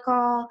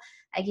protocol.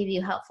 I give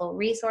you helpful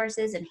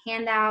resources and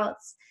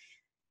handouts.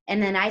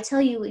 And then I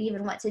tell you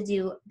even what to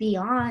do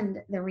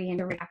beyond the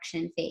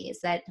reintroduction phase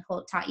that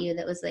Holt taught you,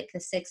 that was like the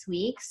 6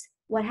 weeks.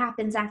 What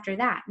happens after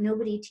that?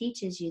 Nobody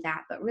teaches you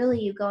that, but really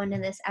you go into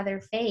this other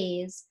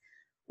phase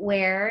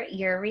where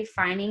you're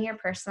refining your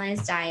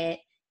personalized diet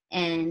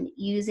and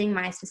using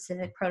my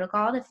specific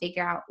protocol to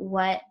figure out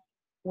what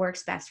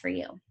works best for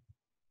you.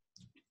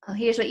 Oh,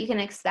 here's what you can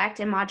expect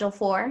in Module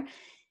 4.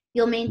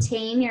 You'll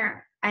maintain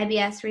your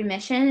IBS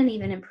remission and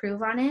even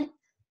improve on it,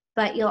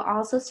 but you'll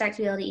also start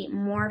to be able to eat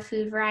more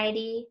food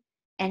variety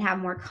and have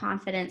more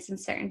confidence and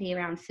certainty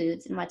around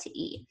foods and what to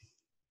eat.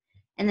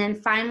 And then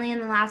finally, in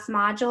the last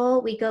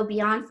module, we go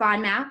beyond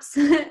FODMAPs.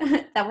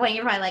 At that point,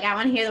 you're probably like, I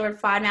want to hear the word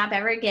FODMAP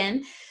ever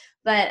again.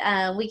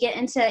 But we get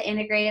into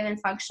integrative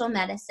and functional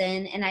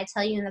medicine, and I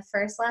tell you in the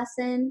first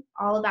lesson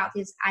all about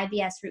these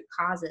IBS root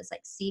causes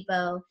like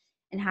SIBO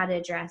and how to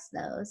address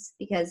those.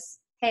 Because,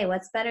 hey,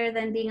 what's better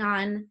than being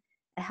on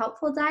a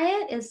helpful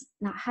diet is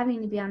not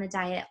having to be on a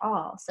diet at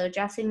all. So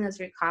addressing those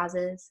root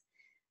causes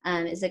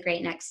is a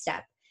great next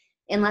step.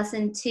 In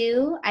lesson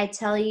 2, I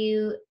tell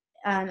you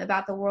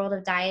about the world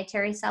of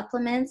dietary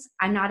supplements.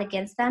 I'm not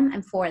against them,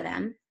 I'm for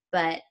them,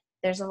 but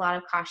there's a lot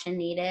of caution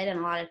needed and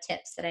a lot of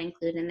tips that I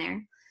include in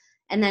there.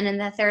 And then in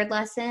the 3rd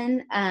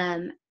lesson,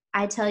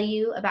 I tell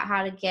you about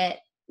how to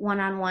get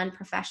one-on-one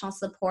professional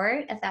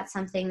support if that's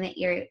something that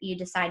you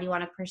decide you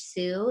want to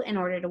pursue in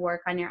order to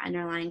work on your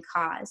underlying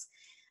cause.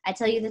 I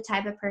tell you the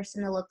type of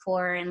person to look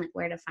for and like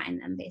where to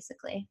find them,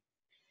 basically.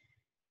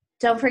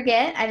 Don't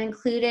forget, I've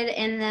included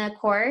in the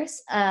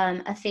course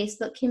a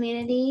Facebook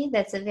community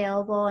that's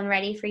available and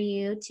ready for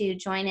you to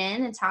join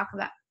in and talk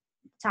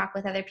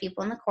with other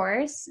people in the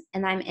course,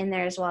 and I'm in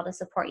there as well to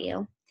support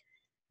you.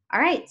 All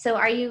right, so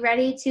are you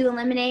ready to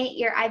eliminate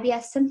your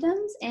IBS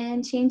symptoms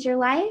and change your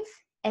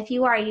life? If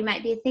you are, you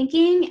might be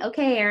thinking,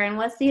 okay, Erin,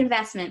 what's the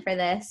investment for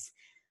this?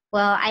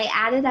 Well, I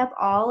added up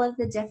all of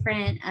the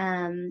different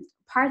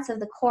parts of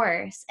the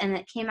course, and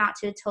it came out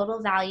to a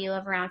total value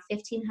of around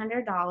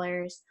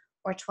 $1,500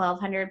 or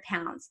 1,200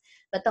 pounds.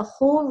 But the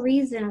whole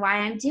reason why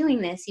I'm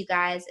doing this, you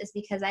guys, is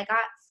because I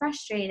got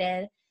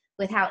frustrated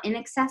with how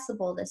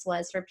inaccessible this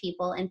was for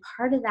people. And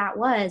part of that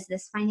was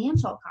this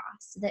financial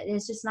cost that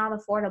is just not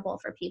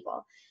affordable for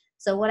people.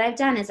 So what I've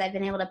done is I've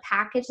been able to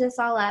package this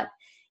all up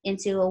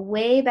into a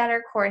way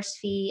better course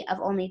fee of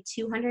only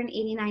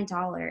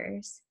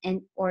 $289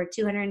 or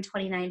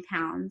 229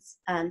 pounds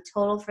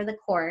total for the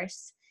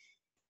course.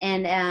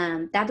 And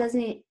that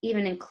doesn't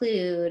even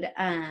include,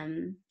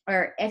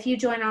 or if you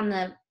join on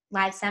the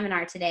live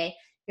seminar today,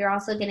 you're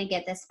also going to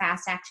get this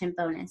fast action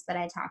bonus that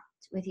I talked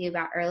with you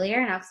about earlier,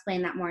 and I'll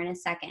explain that more in a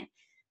second.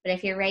 But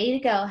if you're ready to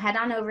go, head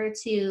on over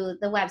to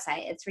the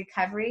website. It's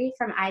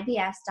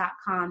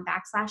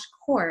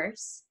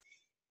recoveryfromibs.com/course,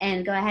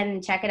 and go ahead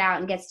and check it out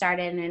and get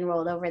started and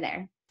enrolled over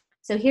there.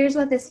 So here's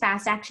what this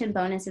fast action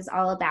bonus is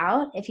all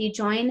about. If you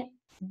join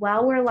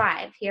while we're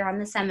live here on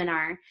the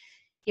seminar,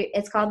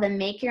 it's called the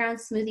Make Your Own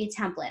Smoothie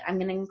Template. I'm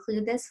going to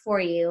include this for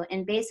you.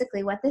 And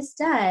basically what this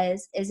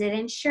does is it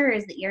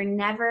ensures that you're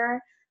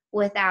never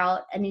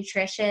without a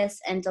nutritious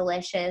and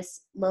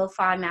delicious low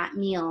FODMAP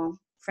meal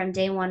from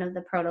day one of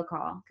the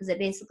protocol. Because it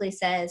basically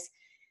says,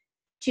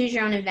 choose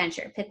your own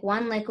adventure. Pick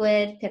one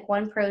liquid, pick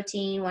one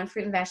protein, one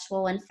fruit and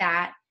vegetable, one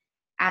fat,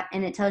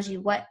 and it tells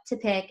you what to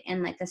pick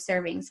and like the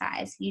serving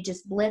size. You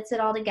just blitz it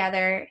all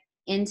together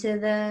into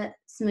the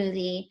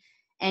smoothie,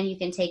 and you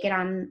can take it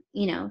on,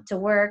 to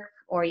work,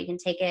 or you can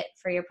take it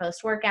for your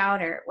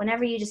post-workout, or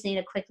whenever you just need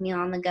a quick meal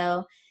on the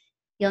go.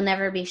 You'll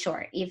never be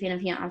short. Even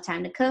if you don't have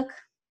time to cook,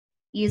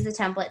 use the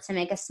template to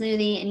make a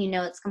smoothie and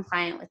it's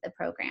compliant with the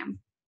program.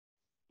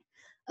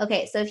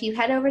 Okay, so if you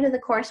head over to the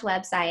course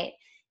website,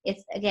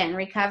 it's again,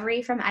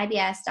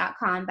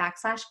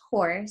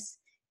 recoveryfromibs.com/course.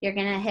 You're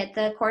gonna hit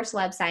the course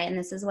website and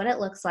this is what it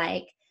looks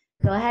like.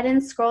 Go ahead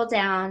and scroll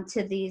down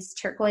to these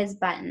turquoise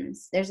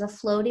buttons. There's a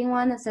floating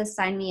one that says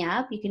sign me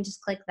up. You can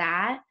just click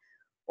that.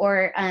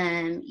 Or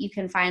you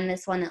can find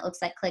this one that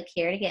looks like click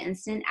here to get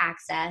instant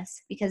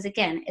access, because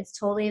again, it's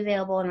totally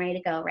available and ready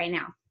to go right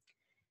now.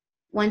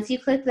 Once you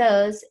click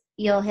those,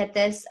 you'll hit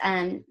this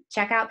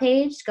checkout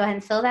page. Go ahead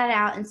and fill that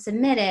out and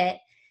submit it.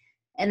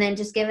 And then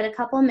just give it a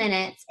couple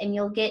minutes and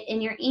you'll get in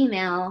your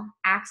email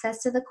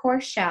access to the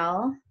course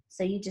shell.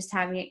 So you just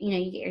have your,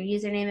 you get your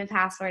username and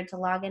password to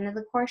log into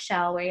the course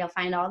shell, where you'll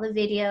find all the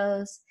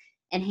videos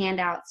and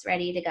handouts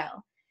ready to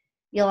go.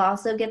 You'll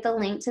also get the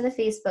link to the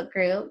Facebook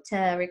group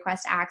to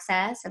request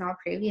access, and I'll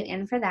prove you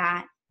in for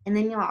that. And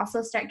then you'll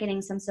also start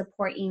getting some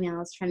support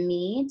emails from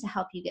me to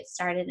help you get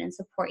started and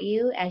support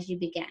you as you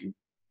begin.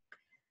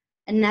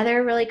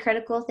 Another really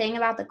critical thing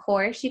about the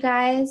course, you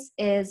guys,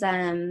 is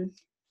I've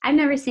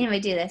never seen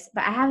anybody do this,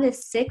 but I have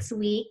this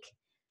 6-week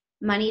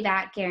money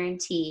back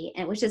guarantee,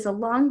 which is a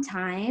long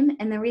time.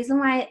 And the reason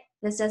why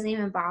this doesn't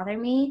even bother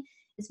me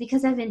is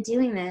because I've been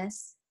doing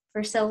this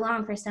for so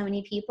long for so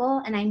many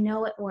people, and I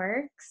know it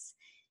works.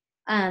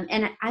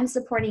 And I'm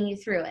supporting you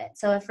through it.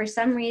 So if for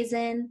some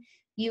reason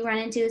you run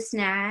into a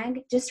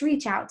snag, just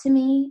reach out to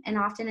me. And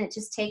often it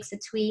just takes a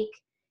tweak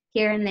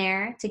here and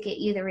there to get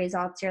you the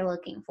results you're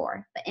looking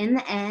for. But in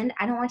the end,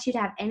 I don't want you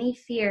to have any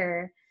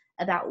fear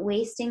about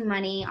wasting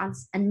money on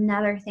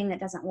another thing that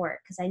doesn't work,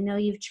 because I know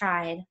you've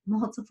tried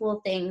multiple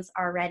things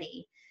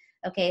already.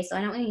 Okay, so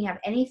I don't want you to have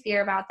any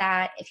fear about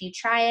that. If you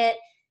try it,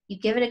 you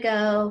give it a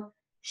go,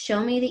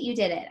 show me that you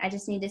did it. I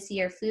just need to see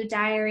your food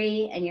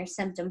diary and your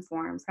symptom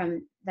form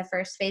from the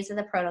first phase of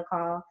the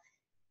protocol.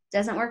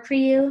 Doesn't work for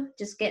you,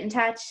 just get in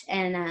touch,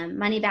 and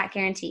money back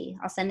guarantee.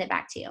 I'll send it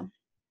back to you.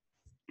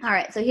 All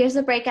right, so here's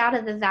the breakout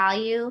of the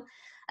value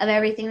of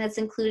everything that's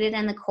included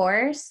in the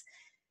course.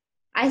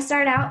 I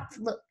start out,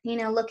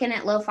 looking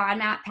at low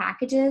FODMAP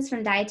packages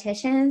from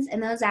dietitians,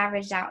 and those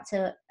averaged out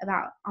to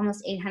about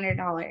almost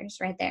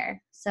 $800 right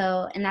there.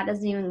 So, and that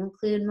doesn't even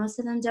include, most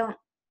of them don't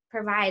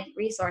provide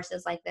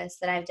resources like this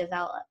that I've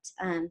developed.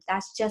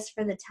 That's just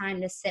for the time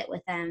to sit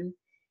with them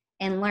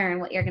and learn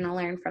what you're going to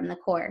learn from the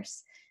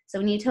course. So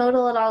when you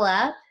total it all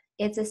up,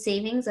 it's a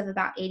savings of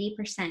about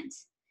 80%.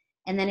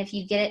 And then if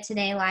you get it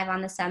today live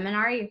on the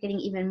seminar, you're getting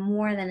even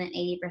more than an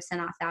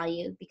 80% off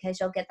value, because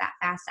you'll get that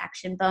fast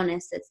action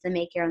bonus. That's the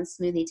make your own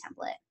smoothie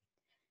template.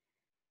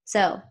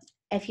 So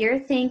if you're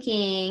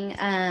thinking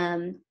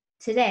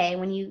today,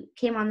 when you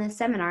came on this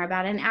seminar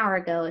about an hour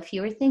ago, if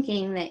you were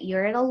thinking that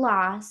you're at a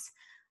loss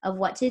of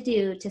what to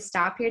do to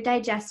stop your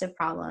digestive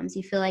problems,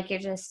 you feel like you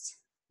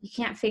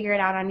can't figure it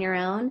out on your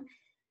own,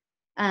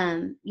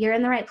 you're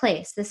in the right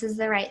place. This is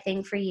the right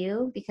thing for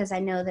you, because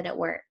I know that it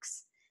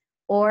works.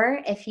 Or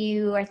if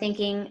you are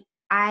thinking,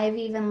 I've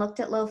even looked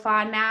at low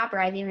FODMAP, or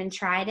I've even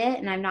tried it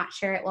and I'm not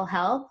sure it will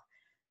help.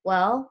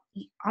 Well,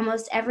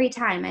 almost every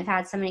time I've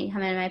had somebody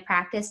come into my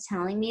practice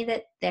telling me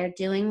that they're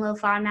doing low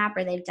FODMAP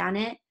or they've done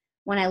it,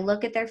 when I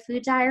look at their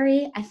food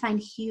diary, I find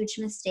huge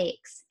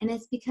mistakes. And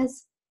it's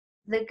because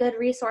the good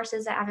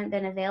resources that haven't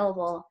been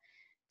available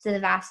to the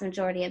vast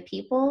majority of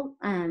people.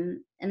 And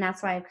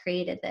that's why I've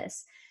created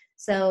this.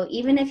 So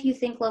even if you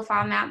think low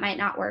FODMAP might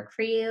not work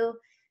for you,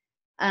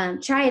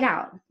 try it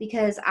out,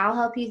 because I'll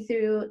help you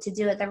through to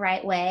do it the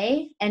right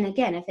way. And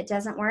again, if it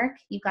doesn't work,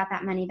 you've got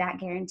that money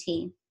back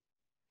guarantee.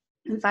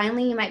 And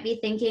finally, you might be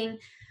thinking,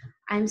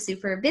 I'm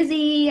super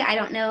busy. I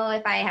don't know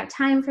if I have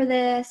time for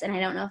this, and I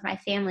don't know if my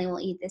family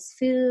will eat this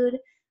food.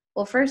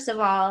 Well, first of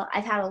all,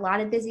 I've had a lot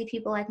of busy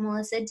people like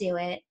Melissa do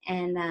it,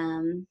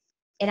 and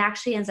it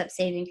actually ends up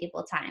saving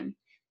people time.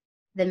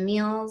 The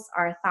meals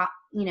are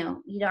you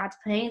don't have to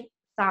put any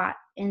thought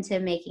into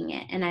making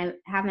it. And I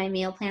have my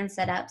meal plan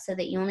set up so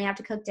that you only have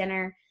to cook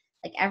dinner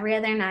like every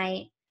other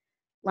night.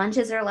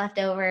 Lunches are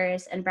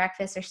leftovers, and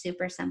breakfasts are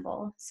super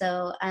simple.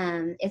 So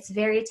it's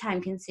very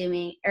time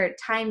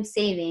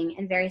saving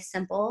and very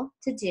simple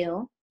to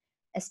do,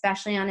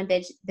 especially on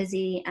a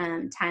busy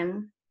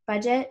time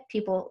budget.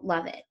 People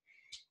love it.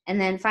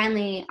 And then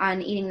finally,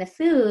 on eating the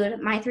food,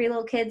 my 3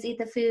 little kids eat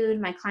the food.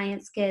 My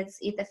clients' kids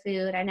eat the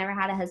food. I never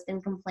had a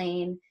husband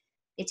complain.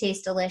 It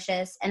tastes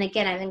delicious. And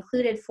again, I've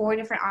included 4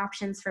 different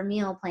options for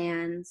meal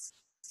plans,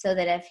 so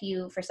that if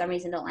you, for some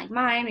reason, don't like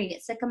mine or you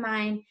get sick of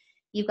mine,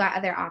 you've got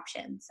other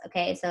options.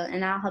 Okay, so,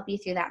 and I'll help you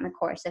through that in the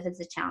course if it's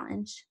a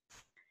challenge.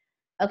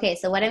 Okay,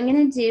 so what I'm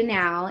going to do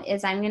now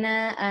is I'm going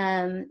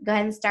to go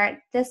ahead and start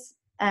this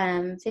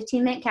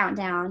 15-minute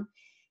countdown,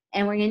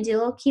 and we're going to do a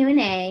little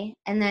Q&A.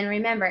 And then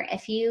remember,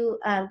 if you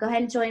go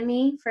ahead and join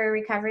me for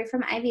Recovery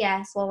from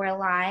IBS while we're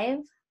live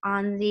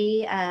on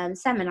the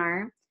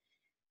seminar,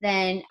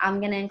 then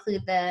I'm going to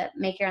include the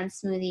Make Your Own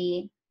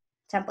Smoothie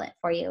template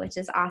for you, which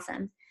is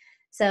awesome.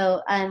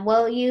 So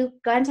will you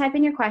go ahead and type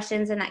in your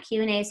questions in that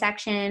Q&A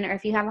section, or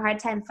if you have a hard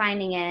time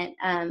finding it,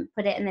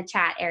 put it in the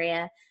chat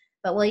area.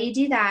 But while you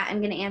do that, I'm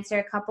going to answer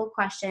a couple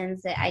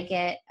questions that I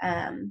get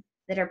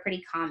that are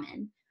pretty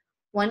common.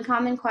 One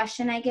common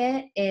question I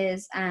get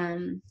is,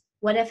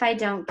 what if I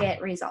don't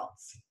get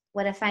results?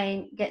 What if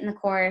I get in the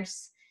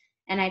course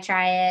and I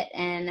try it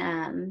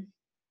and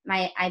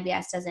my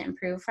IBS doesn't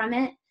improve from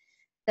it?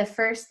 The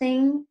first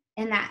thing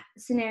in that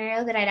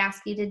scenario that I'd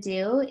ask you to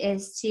do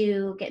is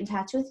to get in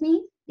touch with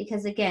me,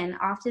 because again,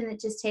 often it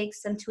just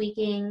takes some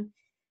tweaking.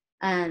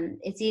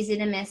 It's easy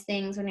to miss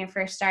things when you're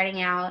first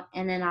starting out,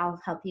 and then I'll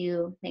help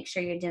you make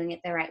sure you're doing it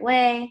the right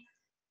way.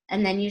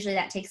 And then usually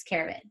that takes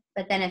care of it.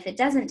 But then if it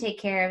doesn't take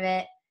care of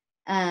it,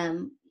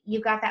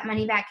 you've got that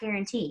money back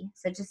guarantee.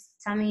 So just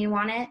tell me you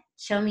want it.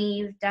 Show me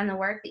you've done the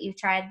work, that you've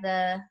tried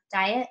the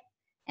diet,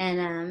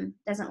 and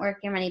doesn't work,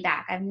 your money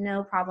back. I have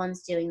no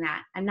problems doing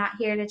that. I'm not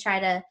here to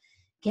try to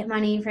get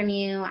money from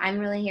you. I'm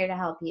really here to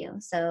help you.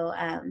 So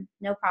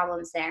no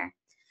problems there.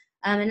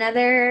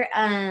 Another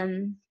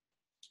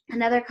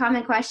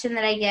common question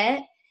that I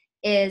get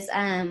is,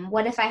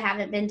 what if I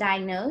haven't been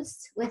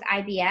diagnosed with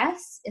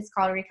IBS? It's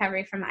called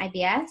recovery from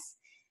IBS.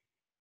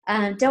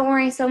 Don't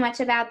worry so much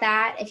about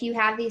that. If you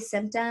have these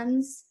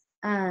symptoms,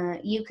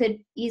 you could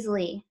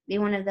easily be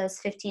one of those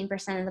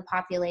 15% of the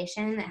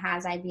population that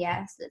has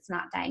IBS that's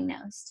not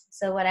diagnosed.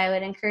 So what I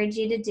would encourage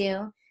you to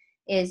do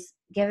is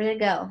give it a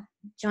go.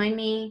 Join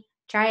me,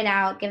 try it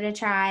out, give it a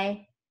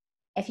try.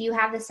 If you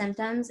have the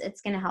symptoms, it's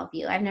going to help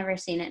you. I've never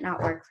seen it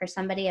not work for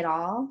somebody at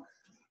all.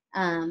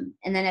 And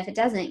then if it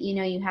doesn't,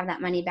 you have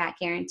that money back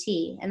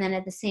guarantee. And then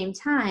at the same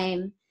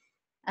time,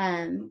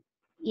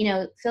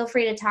 feel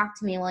free to talk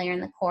to me while you're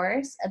in the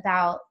course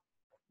about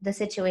the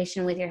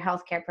situation with your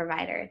healthcare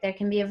provider. There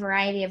can be a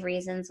variety of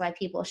reasons why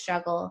people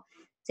struggle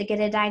to get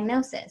a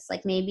diagnosis.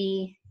 Like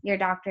maybe your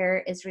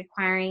doctor is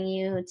requiring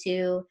you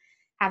to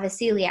have a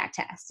celiac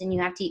test and you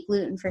have to eat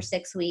gluten for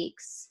 6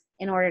 weeks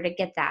in order to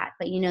get that.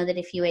 But you know that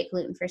if you ate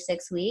gluten for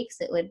 6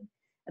 weeks, it would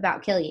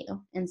about kill you.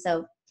 And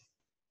so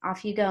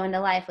off you go into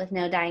life with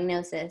no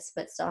diagnosis,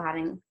 but still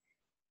having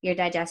your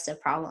digestive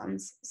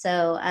problems.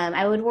 So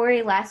I would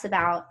worry less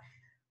about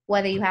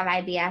whether you have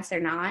IBS or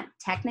not,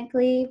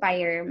 technically by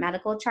your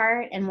medical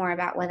chart, and more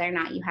about whether or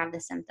not you have the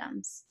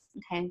symptoms.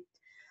 Okay.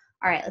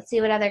 All right. Let's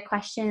see what other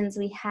questions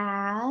we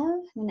have.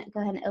 I'm going to go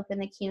ahead and open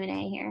the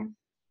Q&A here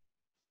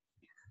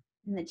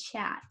in the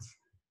chat.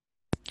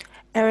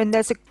 Erin,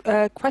 there's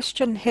a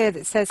question here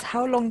that says,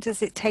 how long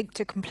does it take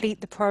to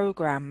complete the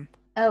program?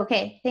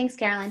 Okay. Thanks,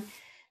 Carolyn.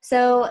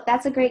 So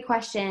that's a great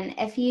question.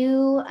 If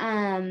you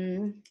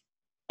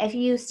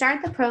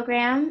start the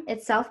program,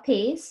 it's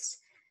self-paced.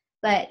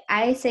 But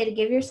I say to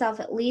give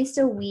yourself at least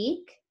a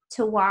week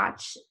to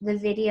watch the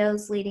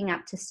videos leading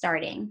up to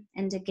starting,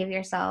 and to give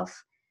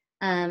yourself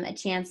a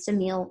chance to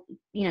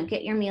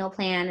get your meal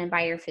plan and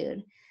buy your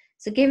food.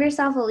 So give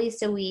yourself at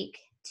least a week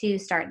to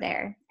start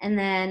there. And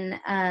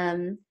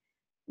then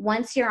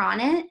once you're on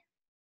it,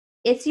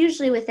 it's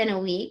usually within a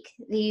week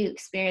that you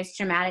experience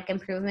dramatic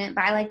improvement,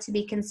 but I like to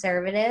be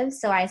conservative.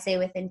 So I say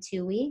within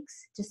 2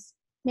 weeks, just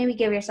maybe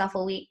give yourself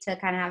a week to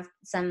kind of have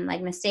some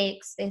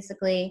mistakes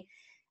basically,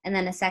 and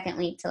then a second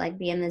week to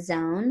be in the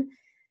zone.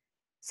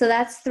 So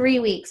that's 3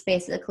 weeks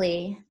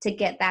basically to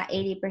get that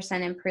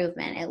 80%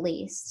 improvement at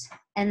least.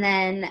 And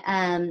then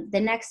the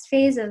next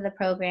phase of the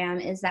program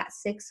is that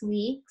 6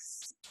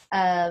 weeks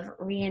of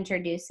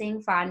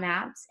reintroducing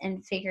FODMAPs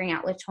and figuring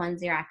out which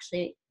ones you're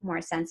actually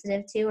more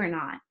sensitive to or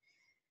not.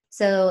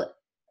 So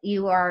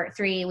you are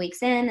 3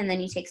 weeks in, and then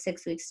you take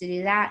 6 weeks to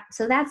do that.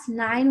 So that's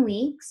 9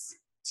 weeks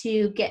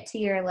to get to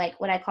your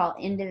what I call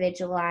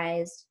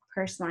individualized,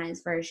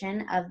 personalized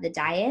version of the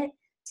diet,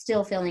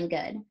 still feeling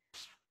good.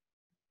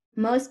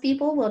 Most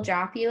people will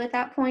drop you at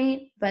that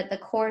point, but the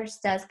course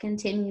does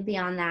continue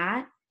beyond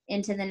that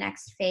into the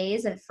next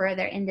phase of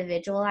further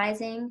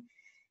individualizing.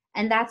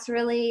 And that's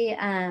really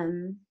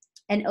an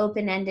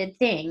open-ended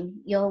thing.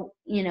 You'll,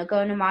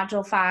 go into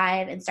module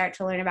 5 and start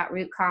to learn about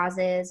root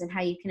causes and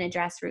how you can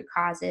address root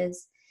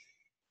causes.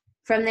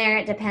 From there,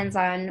 it depends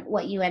on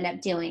what you end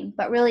up doing.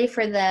 But really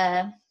for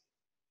the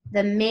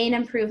main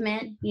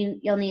improvement,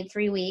 you'll need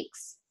 3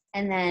 weeks.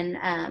 And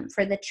then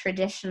for the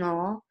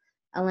traditional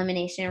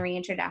elimination and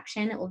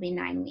reintroduction, it will be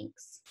 9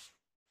 weeks.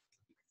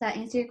 Does that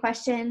answer your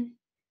question?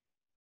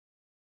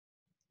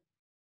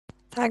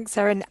 Thanks,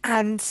 Erin.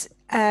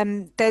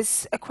 And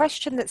there's a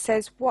question that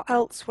says, what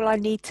else will I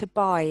need to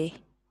buy?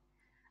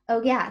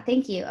 Oh, yeah.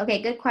 Thank you.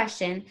 Okay, good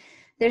question.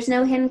 There's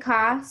no hidden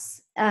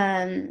costs.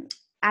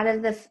 Out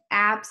of the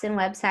apps and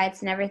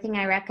websites and everything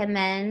I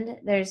recommend,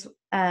 there's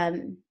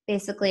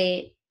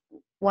basically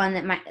one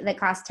that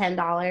costs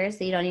 $10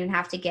 that you don't even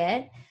have to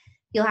get.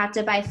 You'll have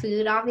to buy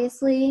food,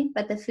 obviously,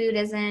 but the food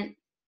isn't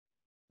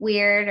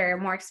weird or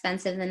more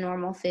expensive than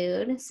normal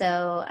food.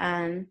 So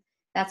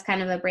that's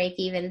kind of a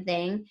break-even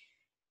thing.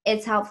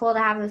 It's helpful to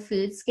have a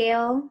food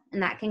scale,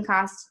 and that can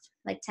cost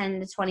 $10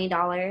 to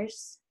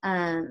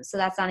 $20. So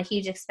that's not a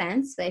huge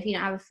expense, but if you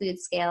don't have a food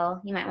scale,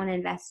 you might want to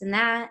invest in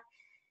that.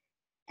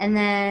 And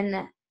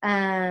then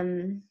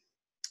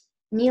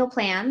meal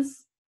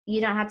plans,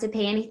 you don't have to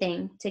pay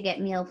anything to get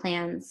meal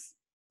plans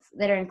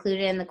that are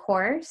included in the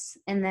course.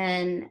 And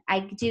then I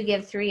do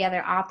give 3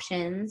 other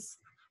options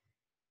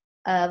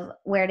of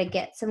where to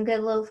get some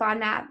good low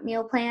FODMAP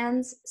meal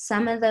plans.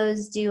 Some of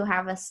those do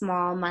have a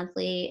small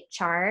monthly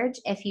charge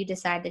if you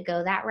decide to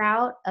go that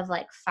route of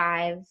like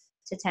 $5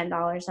 to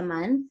 $10 a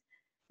month.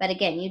 But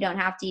again, you don't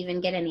have to even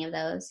get any of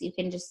those. You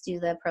can just do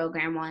the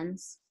program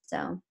ones.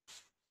 So,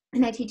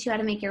 and I teach you how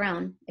to make your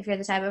own. If you're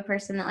the type of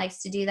person that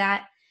likes to do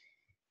that,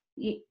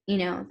 you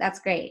know,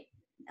 that's great.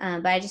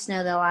 But I just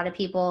know that a lot of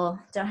people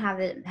don't have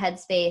the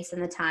headspace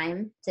and the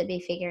time to be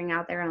figuring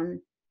out their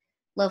own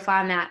low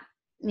FODMAP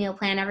meal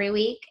plan every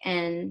week.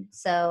 And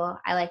so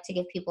I like to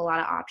give people a lot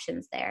of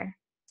options there.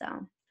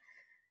 So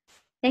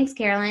thanks,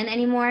 Carolyn.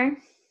 Any more?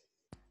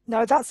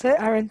 No, that's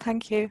it, Erin.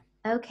 Thank you.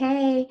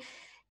 Okay.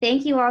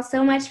 Thank you all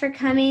so much for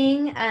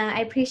coming.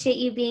 I appreciate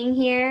you being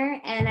here,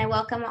 and I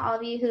welcome all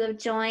of you who have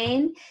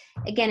joined.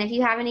 Again, if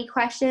you have any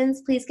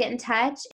questions, please get in touch.